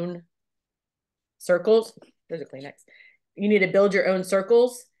your own circles. There's a Kleenex. You need to build your own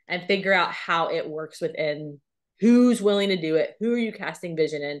circles and figure out how it works within who's willing to do it, who are you casting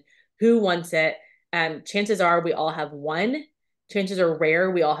vision in, who wants it. Chances are we all have 1. Chances are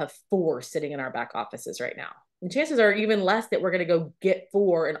rare we all have 4 sitting in our back offices right now. And chances are even less that we're going to go get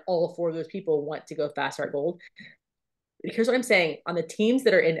 4 and all 4 of those people want to go fast start gold. Here's what I'm saying. On the teams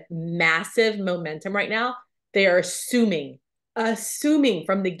that are in massive momentum right now, they are assuming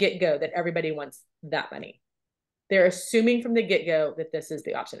from the get-go that everybody wants that money. They're assuming from the get-go that this is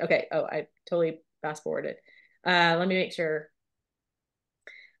the option. Okay. Oh, I totally fast forwarded. Let me make sure.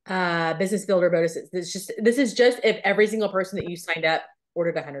 Business builder bonuses. This is just if every single person that you signed up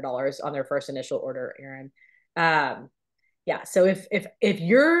ordered $100 on their first initial order, Aaron. Yeah. So if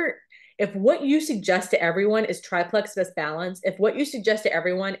what you suggest to everyone is triplex best balance, if what you suggest to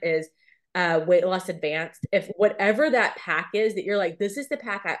everyone is weight loss advanced, if whatever that pack is that you're like, this is the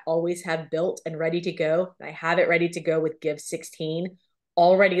pack I always have built and ready to go, I have it ready to go with Give 16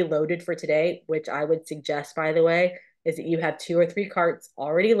 already loaded for today, which I would suggest, by the way, is that you have 2 or 3 carts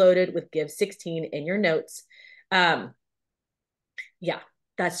already loaded with Give 16 in your notes. Yeah,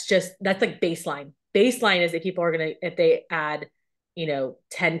 that's like baseline. Baseline is that people are going to, if they add, 10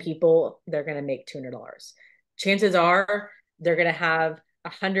 people, they're going to make $200. Chances are they're going to have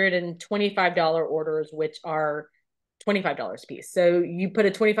 $125 orders, which are $25 a piece. So you put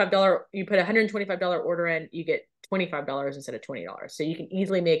a $125 order in, you get $25 instead of $20. So you can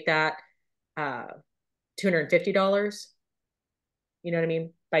easily make that $250. You know what I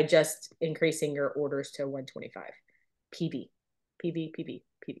mean? By just increasing your orders to 125. PV.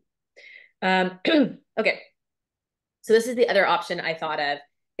 Okay. So this is the other option I thought of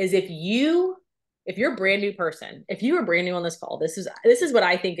is if you're a brand new person, if you are brand new on this call, this is what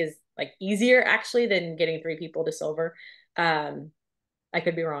I think is like easier actually than getting 3 people to silver. I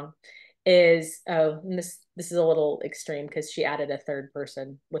could be wrong. This is a little extreme because she added a 3rd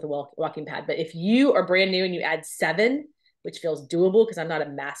person with a walking pad. But if you are brand new and you add 7, which feels doable because I'm not a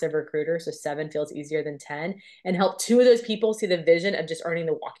massive recruiter, so 7 feels easier than 10, and help 2 of those people see the vision of just earning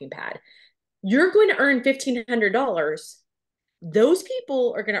the walking pad, you're going to earn $1,500. Those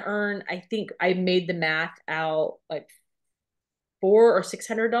people are going to earn, I think I made the math out like $400 or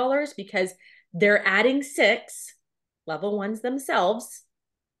 $600 because they're adding 6 level 1s themselves.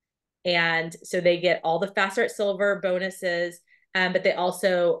 And so they get all the fast start silver bonuses, but they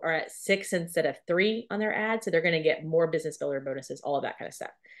also are at 6 instead of 3 on their ad. So they're going to get more business builder bonuses, all of that kind of stuff,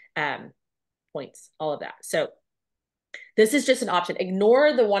 points, all of that. So this is just an option.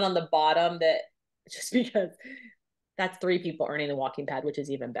 Ignore the one on the bottom that just because that's 3 people earning the walking pad, which is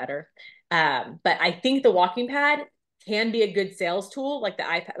even better. But I think the walking pad can be a good sales tool, like the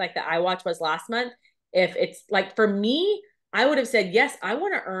iWatch was last month. If it's like for me, I would have said, yes, I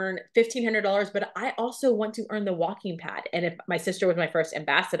want to earn $1,500, but I also want to earn the walking pad. And if my sister was my first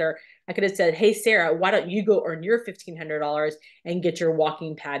ambassador, I could have said, hey, Sarah, why don't you go earn your $1,500 and get your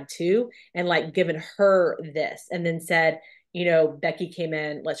walking pad too? And like given her this and then said, Becky came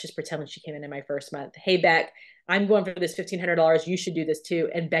in, let's just pretend she came in my first month. Hey, Beck, I'm going for this $1,500. You should do this too.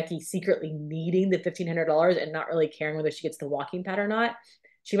 And Becky secretly needing the $1,500 and not really caring whether she gets the walking pad or not.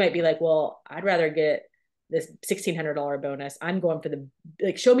 She might be like, well, I'd rather get this $1,600 bonus. I'm going for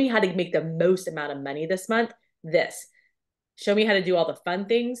show me how to make the most amount of money this month. Show me how to do all the fun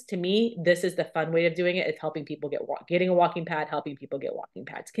things. To me, this is the fun way of doing it. It's helping people getting a walking pad, helping people get walking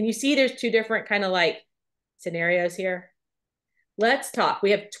pads. Can you see there's 2 different kind of like scenarios here? Let's talk.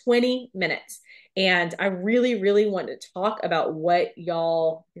 We have 20 minutes. And I really, really want to talk about what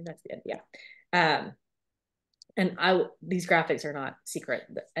y'all, I think that's the end. Yeah. And these graphics are not secret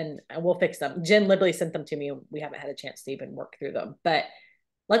and we'll fix them. Jen literally sent them to me. We haven't had a chance to even work through them, but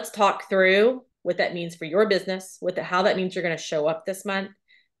let's talk through what that means for your business, how that means you're going to show up this month,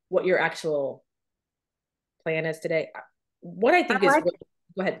 what your actual plan is today. What I think is really,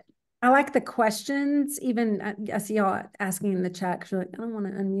 go ahead. I like the questions. Even I see y'all asking in the chat because you're like, I don't want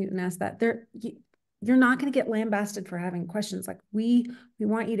to unmute and ask that. You're not going to get lambasted for having questions. Like we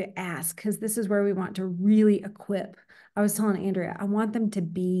want you to ask, because this is where we want to really equip. I was telling Andrea, I want them to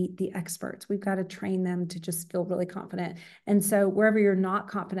be the experts. We've got to train them to just feel really confident. And so wherever you're not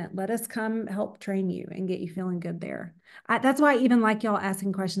confident, let us come help train you and get you feeling good there. That's why I even like y'all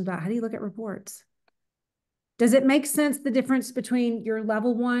asking questions about how do you look at reports? Does it make sense the difference between your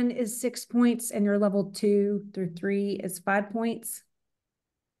level 1 is 6 points and your level 2 through 3 is 5 points? Is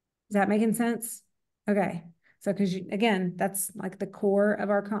that making sense? Okay. So, because again, that's like the core of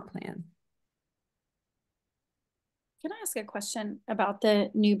our comp plan. Can I ask a question about the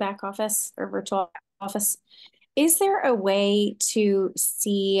new back office or virtual office? Is there a way to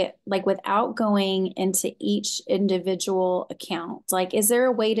see, like, without going into each individual account, like, is there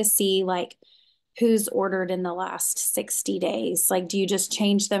a way to see, like, who's ordered in the last 60 days? Like, do you just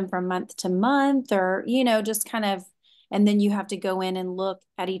change them from month to month, or, you know, just kind of, and then you have to go in and look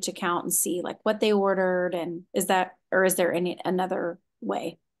at each account and see like what they ordered? And is there another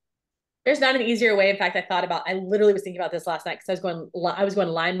way? There's not an easier way. In fact, I literally was thinking about this last night because I was going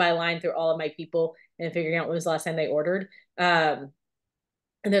line by line through all of my people and figuring out when was the last time they ordered. And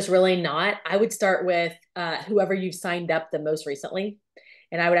there's really not. I would start with whoever you've signed up the most recently.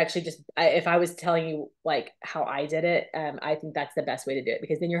 And I would actually if I was telling you like how I did it, I think that's the best way to do it,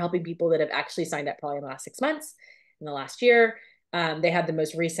 because then you're helping people that have actually signed up probably in the last 6 months, in the last year. They have the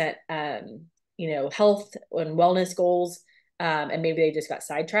most recent, health and wellness goals. And maybe they just got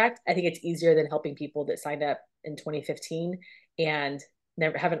sidetracked. I think it's easier than helping people that signed up in 2015 and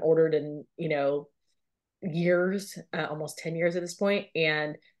never haven't ordered in, years, almost 10 years at this point.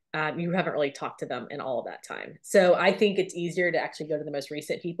 And you haven't really talked to them in all of that time. So I think it's easier to actually go to the most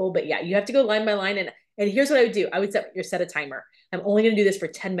recent people. But yeah, you have to go line by line. And here's what I would do. I would set a timer. I'm only going to do this for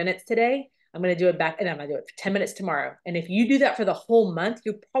 10 minutes today. I'm going to do it back, and I'm going to do it for 10 minutes tomorrow. And if you do that for the whole month,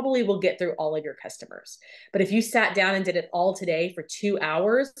 you probably will get through all of your customers. But if you sat down and did it all today for 2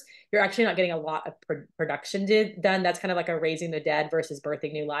 hours, you're actually not getting a lot of production done. That's kind of like a raising the dead versus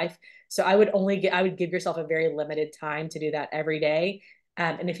birthing new life. So I would give yourself a very limited time to do that every day.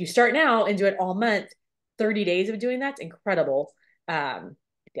 And if you start now and do it all month, 30 days of doing that's incredible.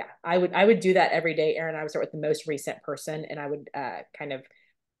 Yeah, I would do that every day, Erin. I would start with the most recent person, and I would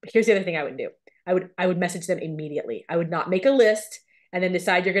here's the other thing I would do. I would message them immediately. I would not make a list and then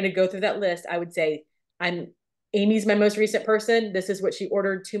decide you're going to go through that list. I would say, Amy's my most recent person. This is what she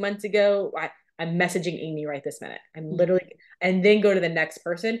ordered 2 months ago. I'm messaging Amy right this minute. And then go to the next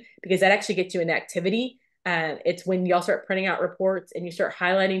person, because that actually gets you an activity. It's when y'all start printing out reports and you start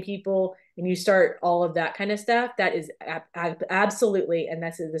highlighting people and you start all of that kind of stuff. That is absolutely, and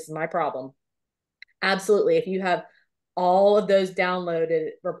this is my problem. Absolutely. If you have all of those downloaded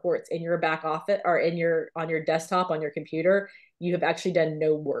reports in your back office or on your desktop, on your computer, you have actually done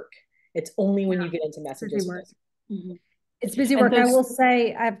no work. It's only when you get into messages. It's busy work. I will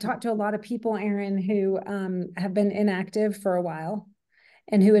say I've talked to a lot of people, Erin, who have been inactive for a while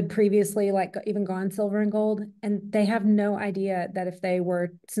and who had previously like even gone silver and gold. And they have no idea that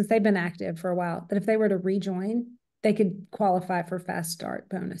since they've been active for a while, that if they were to rejoin, they could qualify for fast start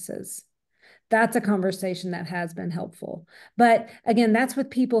bonuses. That's a conversation that has been helpful. But again, that's with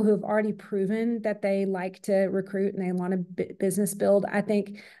people who have already proven that they like to recruit and they want to business build. I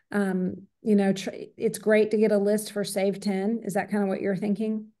think, it's great to get a list for Save 10. Is that kind of what you're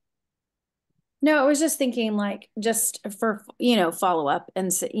thinking? No, I was just thinking like just for, follow up and,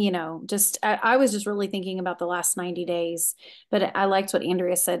 I was just really thinking about the last 90 days, but I liked what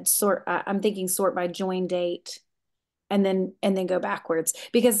Andrea said. I'm thinking sort by join date. And then go backwards,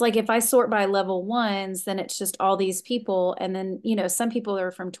 because like if I sort by level 1s, then it's just all these people. And then, some people are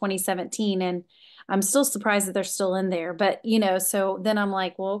from 2017 and I'm still surprised that they're still in there, but so then I'm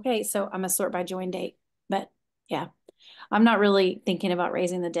like, well, okay, so I'm gonna sort by join date, but yeah, I'm not really thinking about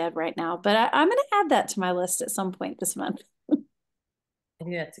raising the dead right now, but I'm going to add that to my list at some point this month. I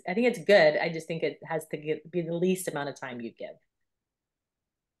think it's good. I just think it has to be the least amount of time you give.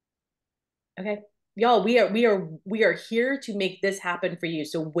 Okay. Y'all, we are here to make this happen for you.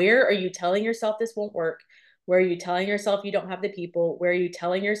 So where are you telling yourself this won't work? Where are you telling yourself you don't have the people? Where are you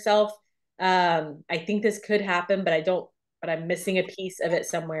telling yourself, I think this could happen, but I'm missing a piece of it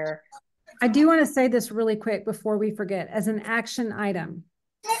somewhere. I do want to say this really quick before we forget, as an action item.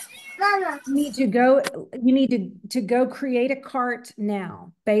 You need to go create a cart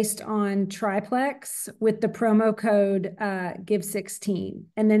now based on triplex with the promo code give16,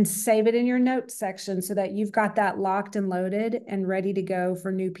 and then save it in your notes section so that you've got that locked and loaded and ready to go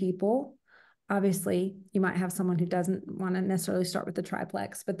for new people. Obviously, you might have someone who doesn't want to necessarily start with the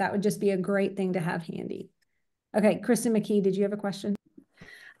triplex, but that would just be a great thing to have handy. Okay, Kristen McKee, did you have a question?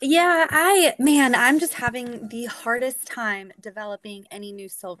 Yeah, I'm just having the hardest time developing any new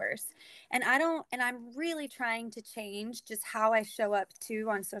silvers. And I'm really trying to change just how I show up too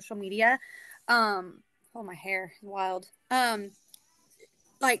on social media. Oh, my hair is wild.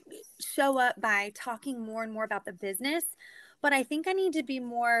 Like show up by talking more and more about the business. But I think I need to be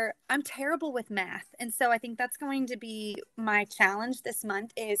more, I'm terrible with math. And so I think that's going to be my challenge this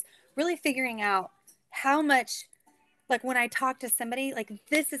month, is really figuring out how much, like when I talk to somebody, like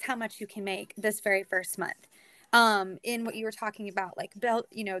this is how much you can make this very first month. In what you were talking about, like the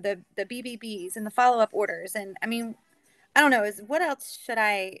BBBs and the follow-up orders. And I mean, I don't know, what else should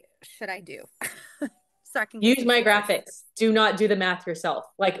I do? So I can use my graphics. Do not do the math yourself.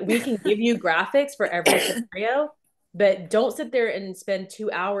 Like, we can give you graphics for every scenario, but don't sit there and spend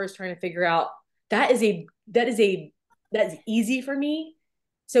 2 hours trying to figure out that's easy for me.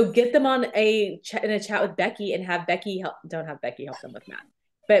 So get them on in a chat with Becky and have Becky help. Don't have Becky help them with math,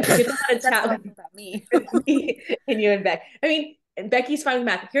 but get them on a chat with me and you and Beck. I mean, Becky's fine with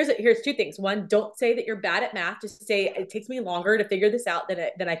math. Here's two things. One, don't say that you're bad at math. Just say it takes me longer to figure this out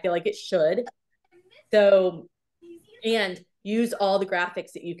than I feel like it should. So, and use all the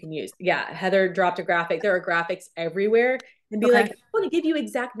graphics that you can use. Yeah, Heather dropped a graphic. There are graphics everywhere. And be like, I want to give you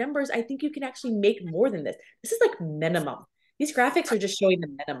exact numbers. I think you can actually make more than this. This is like minimum. These graphics are just showing the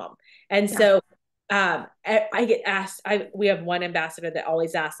minimum. And so I get asked, we have one ambassador that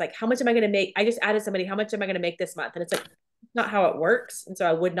always asks, like, how much am I going to make? I just added somebody, how much am I going to make this month? And it's like, not how it works. And so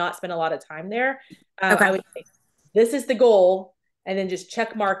I would not spend a lot of time there. I would say, this is the goal. And then just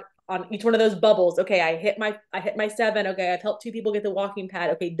check mark on each one of those bubbles. Okay, I hit my 7. Okay, I've helped 2 people get the walking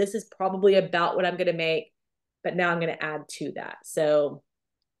pad. Okay, this is probably about what I'm going to make, but now I'm going to add to that. So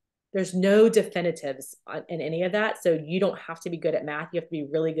there's no definitives in any of that. So you don't have to be good at math. You have to be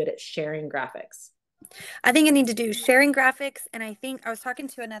really good at sharing graphics. I think I need to do sharing graphics. And I think I was talking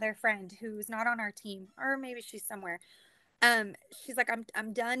to another friend who's not on our team, or maybe she's somewhere. She's like,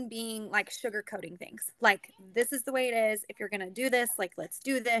 I'm done being like sugarcoating things. Like, this is the way it is. If you're going to do this, like, let's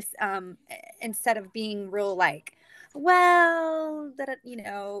do this. Instead of being real, like, well, that,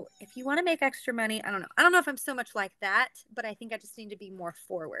 if you want to make extra money, I don't know if I'm so much like that, but I think I just need to be more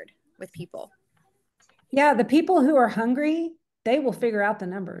forward with people. Yeah. The people who are hungry, they will figure out the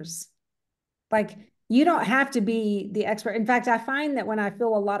numbers. Like, you don't have to be the expert. In fact, I find that when I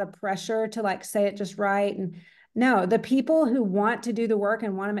feel a lot of pressure to like say it just right, and no, the people who want to do the work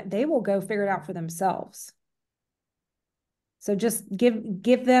and want to, they will go figure it out for themselves. So just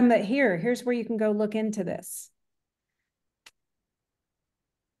give them that here's where you can go look into this.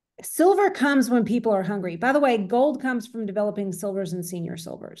 Silver comes when people are hungry. By the way, gold comes from developing silvers and senior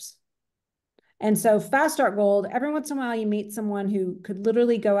silvers. And so Fast Start Gold, every once in a while you meet someone who could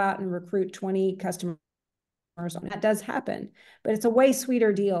literally go out and recruit 20 customers. That does happen, but it's a way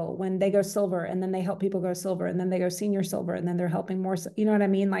sweeter deal when they go silver and then they help people go silver and then they go senior silver and then they're helping more. You know what I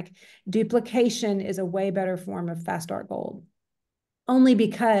mean? Like, duplication is a way better form of Fast Start Gold. Only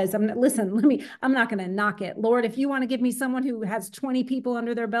because I'm not going to knock it. Lord, if you want to give me someone who has 20 people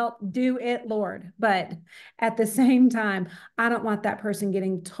under their belt, do it, Lord. But at the same time, I don't want that person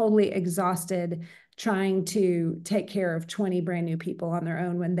getting totally exhausted trying to take care of 20 brand new people on their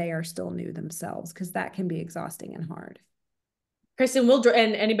own when they are still new themselves, because that can be exhausting and hard. Kristen,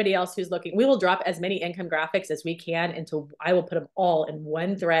 and anybody else who's looking, we will drop as many income graphics as we can until I will put them all in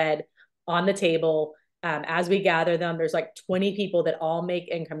one thread on the table. As we gather them, there's like 20 people that all make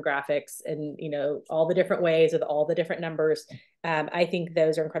income graphics and, all the different ways with all the different numbers. I think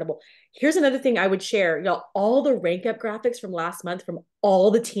those are incredible. Here's another thing I would share, y'all, all the rank up graphics from last month from all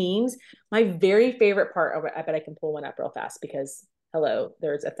the teams. My very favorite part, I bet I can pull one up real fast because hello,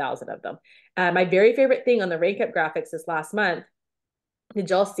 there's 1,000 of them. My very favorite thing on the rank up graphics this last month, did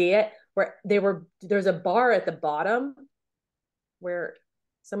y'all see it? Where there's a bar at the bottom where,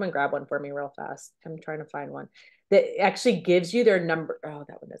 someone grab one for me real fast. I'm trying to find one that actually gives you their number. Oh,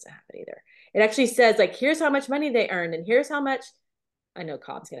 that one doesn't have it either. It actually says, like, here's how much money they earned and here's how much. I know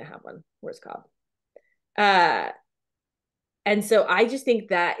Cobb's going to have one. Where's Cobb? And so I just think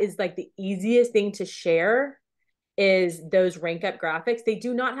that is like the easiest thing to share is those rank up graphics. They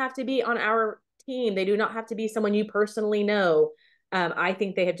do not have to be on our team. They do not have to be someone you personally know. I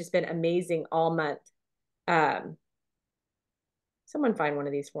think they have just been amazing all month. Someone find one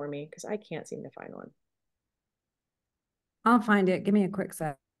of these for me because I can't seem to find one. I'll find it. Give me a quick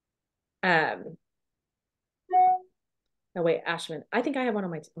sec. Oh wait, Ashman. I think I have one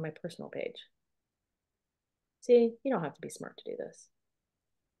on my personal page. See, you don't have to be smart to do this.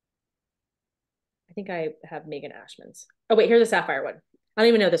 I think I have Megan Ashman's. Oh wait, here's a Sapphire one. I don't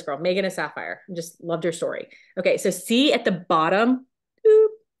even know this girl. Megan is Sapphire. I just loved her story. Okay, so see at the bottom,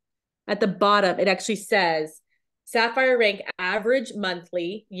 it actually says Sapphire rank average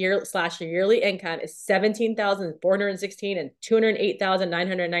monthly yearly income is 17,416 and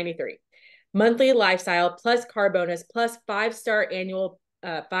 208,993. Monthly lifestyle plus car bonus plus 5-star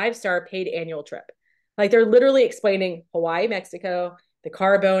paid annual trip. Like they're literally explaining Hawaii, Mexico, the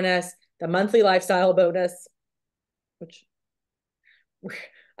car bonus, the monthly lifestyle bonus, which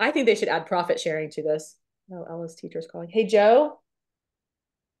I think they should add profit sharing to this. Oh, Ella's teacher's calling. Hey, Joe.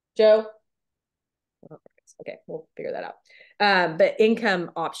 Okay, we'll figure that out. But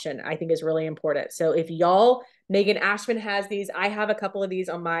income option, I think, is really important. So if y'all, Megan Ashman has these. I have a couple of these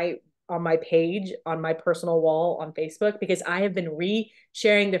on my page, on my personal wall on Facebook, because I have been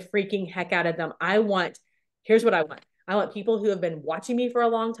re-sharing the freaking heck out of them. Here's what I want. I want people who have been watching me for a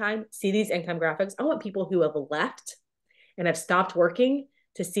long time see these income graphics. I want people who have left and have stopped working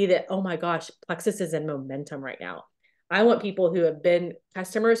to see that, oh my gosh, Plexus is in momentum right now. I want people who have been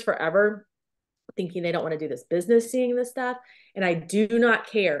customers forever thinking they don't want to do this business, seeing this stuff. And I do not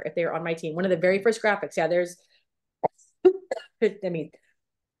care if they're on my team. One of the very first graphics,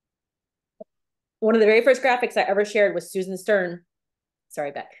 one of the very first graphics I ever shared was Susan Stern,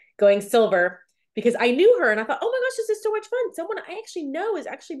 sorry, Beck, going silver, because I knew her and I thought, oh my gosh, this is so much fun. Someone I actually know is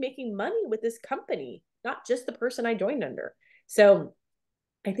actually making money with this company, not just the person I joined under. So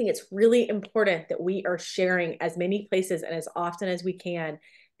I think it's really important that we are sharing as many places and as often as we can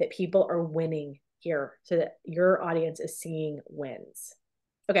that people are winning here so that your audience is seeing wins.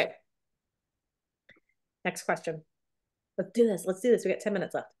 Okay. Next question. Let's do this. We got 10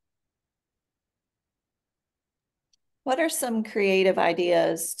 minutes left. What are some creative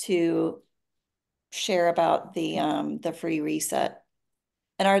ideas to share about the free reset?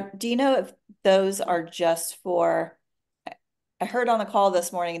 And do you know if those are just for, I heard on the call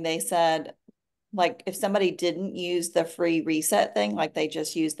this morning, they said, like, if somebody didn't use the free reset thing, like they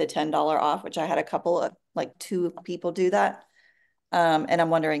just used the $10 off, which I had a couple of, like 2 people do that. And I'm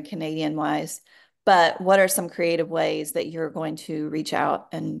wondering Canadian wise, but what are some creative ways that you're going to reach out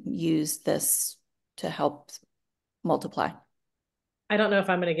and use this to help multiply? I don't know if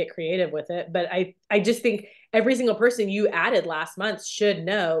I'm going to get creative with it, but I just think every single person you added last month should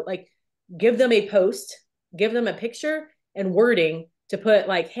know, like, give them a post, give them a picture and wording to put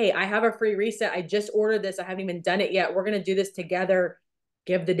like, hey, I have a free reset. I just ordered this. I haven't even done it yet. We're going to do this together.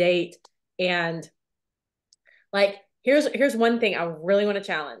 Give the date. And like, here's one thing I really want to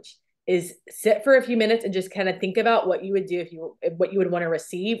challenge is sit for a few minutes and just kind of think about what you would do what you would want to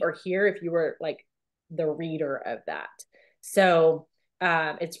receive or hear if you were like the reader of that. So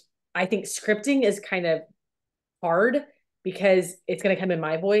I think scripting is kind of hard because it's going to come in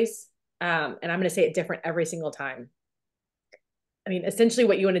my voice. And I'm going to say it different every single time. I mean, essentially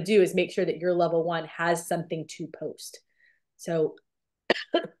what you want to do is make sure that your level 1 has something to post. So.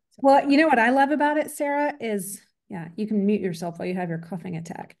 Well, you know what I love about it, Sarah, is, yeah, you can mute yourself while you have your coughing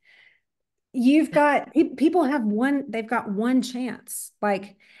attack. You've got, people they've got one chance.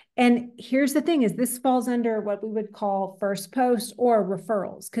 Like, and here's the thing is this falls under what we would call first post or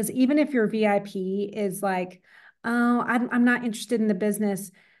referrals. Because even if your VIP is like, oh, I'm not interested in the business,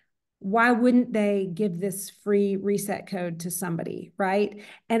 why wouldn't they give this free reset code to somebody, right?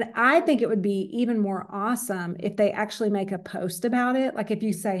 And I think it would be even more awesome if they actually make a post about it. Like if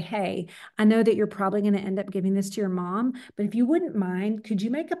you say, hey, I know that you're probably going to end up giving this to your mom, but if you wouldn't mind, could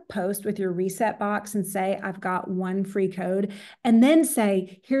you make a post with your reset box and say, I've got 1 free code, and then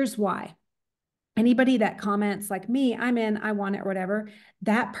say, here's why. Anybody that comments like me, I'm in, I want it or whatever,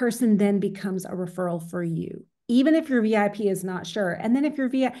 that person then becomes a referral for you. Even if your VIP is not sure. And then if your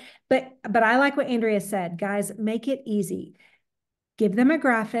VIP, but I like what Andrea said, guys, make it easy. Give them a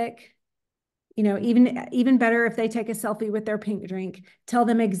graphic, you know, even better if they take a selfie with their pink drink, tell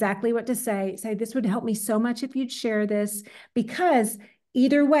them exactly what to say. Say, this would help me so much if you'd share this, because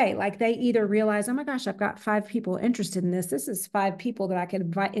either way, like they either realize, oh my gosh, I've got 5 people interested in this. This is 5 people that I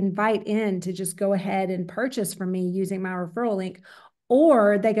could invite in to just go ahead and purchase from me using my referral link.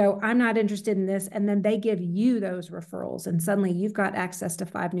 Or they go, I'm not interested in this. And then they give you those referrals. And suddenly you've got access to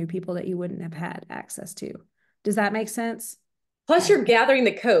 5 new people that you wouldn't have had access to. Does that make sense? Plus you're gathering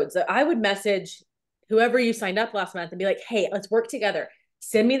the codes. So I would message whoever you signed up last month and be like, hey, let's work together.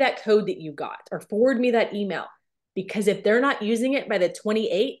 Send me that code that you got or forward me that email. because if they're not using it by the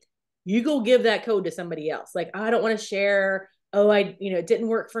 28th, you go give that code to somebody else. Like, I don't want to share. Oh, it didn't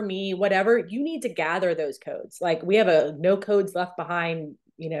work for me, whatever. You need to gather those codes. Like, we have a no codes left behind,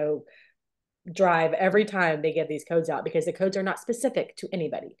 drive every time they give these codes out, because the codes are not specific to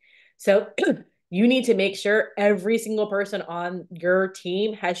anybody. So you need to make sure every single person on your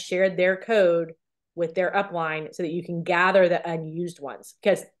team has shared their code with their upline so that you can gather the unused ones.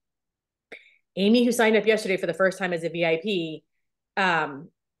 Because Amy, who signed up yesterday for the first time as a VIP,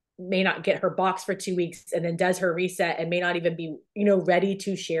 may not get her box for 2 weeks and then does her reset and may not even be, ready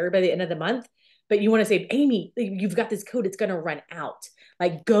to share by the end of the month. But you want to say, Amy, you've got this code, it's going to run out.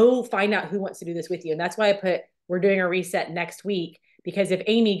 Like, go find out who wants to do this with you. And that's why I put, we're doing a reset next week, because if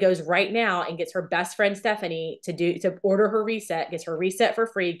Amy goes right now and gets her best friend Stephanie to order her reset, gets her reset for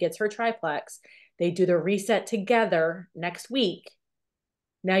free, gets her triplex, they do the reset together next week.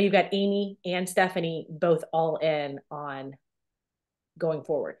 Now you've got Amy and Stephanie both all in on going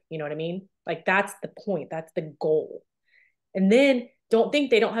forward. You know what I mean? Like, that's the point. That's the goal. And then don't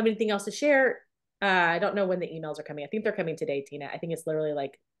think they don't have anything else to share. I don't know when the emails are coming. I think they're coming today, Tina. I think it's literally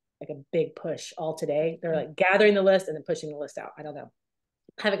like a big push all today. They're like gathering the list and then pushing the list out. I don't know.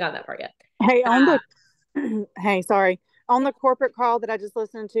 I haven't gotten that part yet. Hey, on the corporate call that I just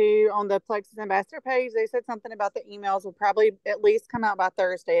listened to on the Plexus Ambassador page, they said something about the emails will probably at least come out by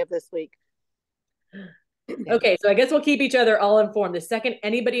Thursday of this week. Okay, so I guess we'll keep each other all informed. The second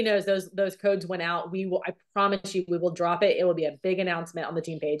anybody knows those codes went out, I promise you, we will drop it. It will be a big announcement on the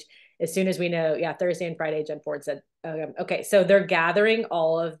team page as soon as we know. Yeah, Thursday and Friday, Jen Ford said. Okay, so they're gathering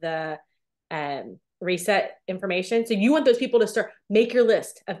all of the reset information. So you want those people to make your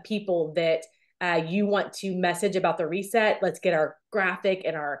list of people that you want to message about the reset. Let's get our graphic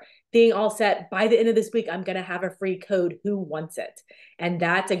and our thing all set. By the end of this week, I'm going to have a free code. Who wants it? And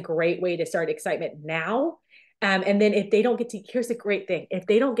that's a great way to start excitement now. And then if they don't here's the great thing. If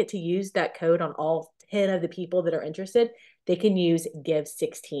they don't get to use that code on all 10 of the people that are interested, they can use Give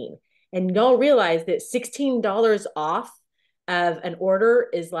 16. And y'all realize that $16 off of an order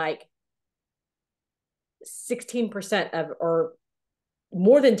is like 16% of, or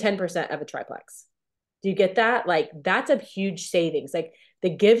more than 10% of a triplex. Do you get that? Like, that's a huge savings. Like,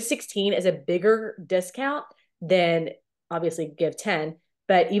 the Give 16 is a bigger discount than obviously Give 10,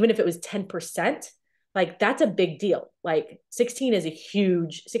 but even if it was 10%, like, that's a big deal. Like,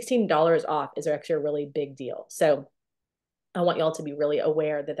 $16 off is actually a really big deal. So I want y'all to be really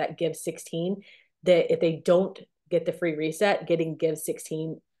aware that Give 16, that if they don't get the free reset, getting Give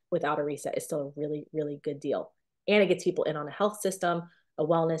 16 without a reset is still a really, really good deal. And it gets people in on a health system, a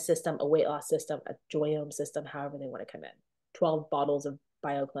wellness system, a weight loss system, a Joyome system, however they want to come in. 12 bottles of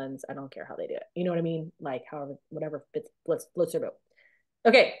BioCleanse. I don't care how they do it. You know what I mean? Like, however, whatever fits, floats their boat.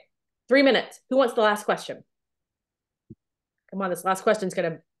 Okay, 3 minutes. Who wants the last question? Come on, this last question is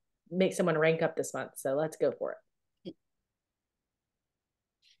going to make someone rank up this month. So let's go for it.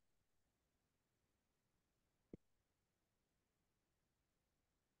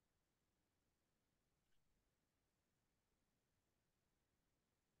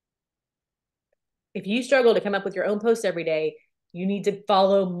 If you struggle to come up with your own posts every day, you need to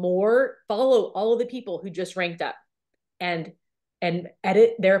follow all of the people who just ranked up and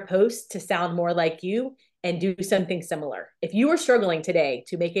edit their posts to sound more like you and do something similar. If you are struggling today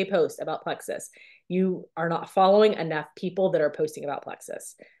to make a post about Plexus, you are not following enough people that are posting about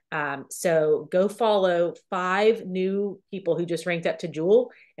Plexus. So go follow 5 new people who just ranked up to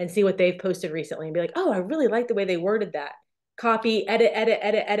Jewel and see what they've posted recently and be like, oh, I really like the way they worded that. Copy, edit,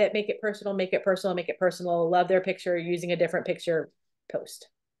 make it personal, make it personal, make it personal. Love their picture, using a different picture, post.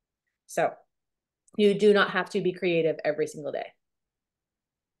 So you do not have to be creative every single day.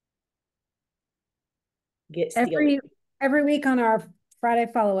 Get every week on our Friday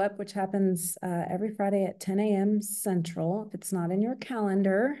follow-up, which happens every Friday at 10 a.m. Central. If it's not in your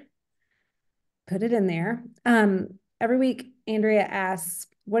calendar, put it in there. Every week, Andrea asks,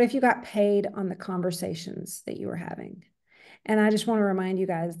 what if you got paid on the conversations that you were having? And I just want to remind you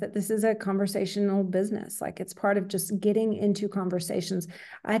guys that this is a conversational business. Like, it's part of just getting into conversations.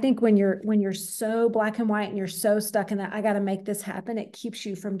 I think when you're so black and white and you're so stuck in that, I got to make this happen, it keeps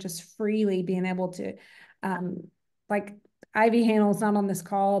you from just freely being able to, like Ivy Hanel's not on this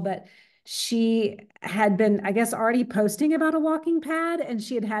call, but she had been, I guess, already posting about a walking pad, and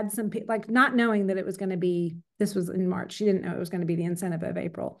she had some, like, not knowing that it was going to be, this was in March. She didn't know it was going to be the incentive of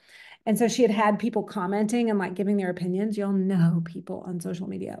April. And so she had people commenting and like giving their opinions. You'll know people on social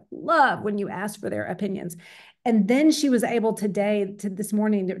media love when you ask for their opinions. And then she was able this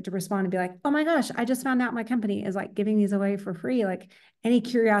morning to respond and be like, oh my gosh, I just found out my company is like giving these away for free. Like, any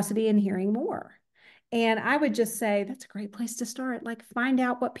curiosity in hearing more? And I would just say that's a great place to start. Like, find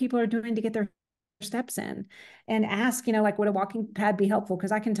out what people are doing to get their steps in, and ask, like, would a walking pad be helpful?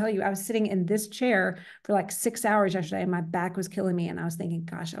 Because I can tell you, I was sitting in this chair for like 6 hours yesterday and my back was killing me. And I was thinking,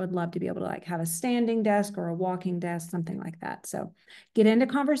 gosh, I would love to be able to like have a standing desk or a walking desk, something like that. So get into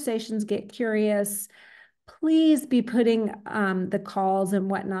conversations, get curious. Please be putting the calls and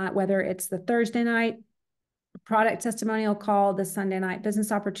whatnot, whether it's the Thursday night product testimonial call, the Sunday night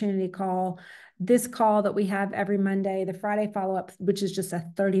business opportunity call, this call that we have every Monday, the Friday follow-up, which is just a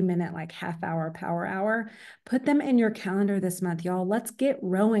 30-minute, like half-hour power hour. Put them in your calendar this month, y'all. Let's get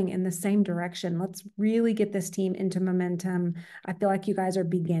rowing in the same direction. Let's really get this team into momentum. I feel like you guys are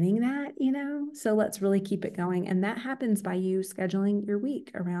beginning that, so let's really keep it going. And that happens by you scheduling your week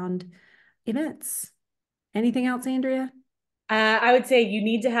around events. Anything else, Andrea? I would say you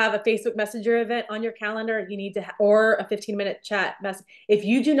need to have a Facebook Messenger event on your calendar. You need to, or a 15-minute chat message. If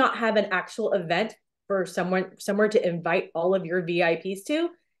you do not have an actual event for somewhere to invite all of your VIPs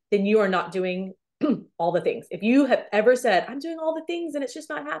to, then you are not doing all the things. If you have ever said, I'm doing all the things and it's just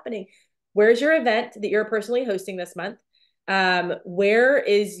not happening, where's your event that you're personally hosting this month? Where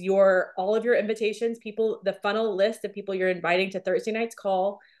is all of your invitations, the funnel list of people you're inviting to Thursday night's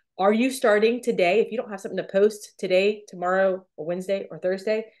call? Are you starting today? If you don't have something to post today, tomorrow, or Wednesday, or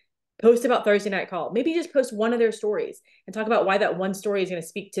Thursday, post about Thursday night call. Maybe just post one of their stories and talk about why that one story is going to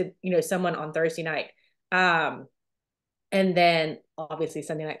speak to, someone on Thursday night. And then obviously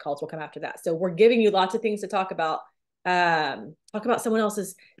Sunday night calls will come after that. So we're giving you lots of things to talk about. Talk about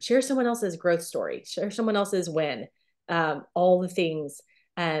share someone else's growth story, share someone else's win, all the things.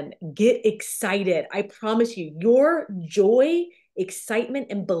 Get excited. I promise you, your joy, excitement,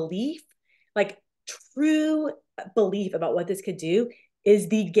 and belief, like true belief about what this could do, is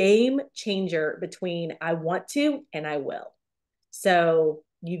the game changer between I want to and I will. So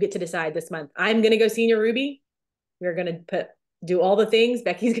you get to decide this month. I'm going to go Senior Ruby. We're going to do all the things.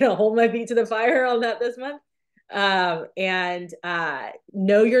 Becky's going to hold my feet to the fire on that this month. And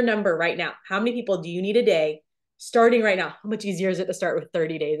know your number right now. How many people do you need a day? Starting right now, how much easier is it to start with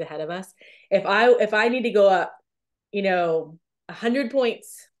 30 days ahead of us? If I need to go up, 100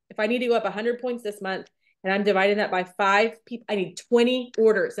 points, if I need to go up 100 points this month and I'm dividing that by 5 people, I need 20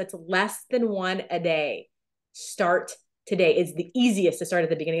 orders. That's less than 1 a day. Start today. It's the easiest to start at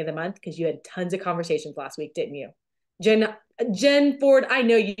the beginning of the month because you had tons of conversations last week, didn't you? Jen Ford, I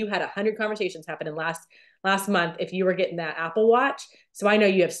know you had 100 conversations happen in last month if you were getting that Apple Watch. So I know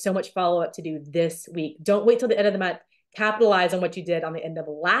you have so much follow-up to do this week. Don't wait till the end of the month. Capitalize on what you did on the end of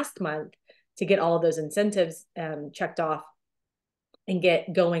last month to get all of those incentives checked off and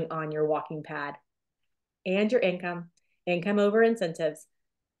get going on your walking pad and your income over incentives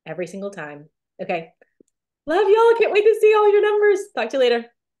every single time. Okay. Love y'all. Can't wait to see all your numbers. Talk to you later.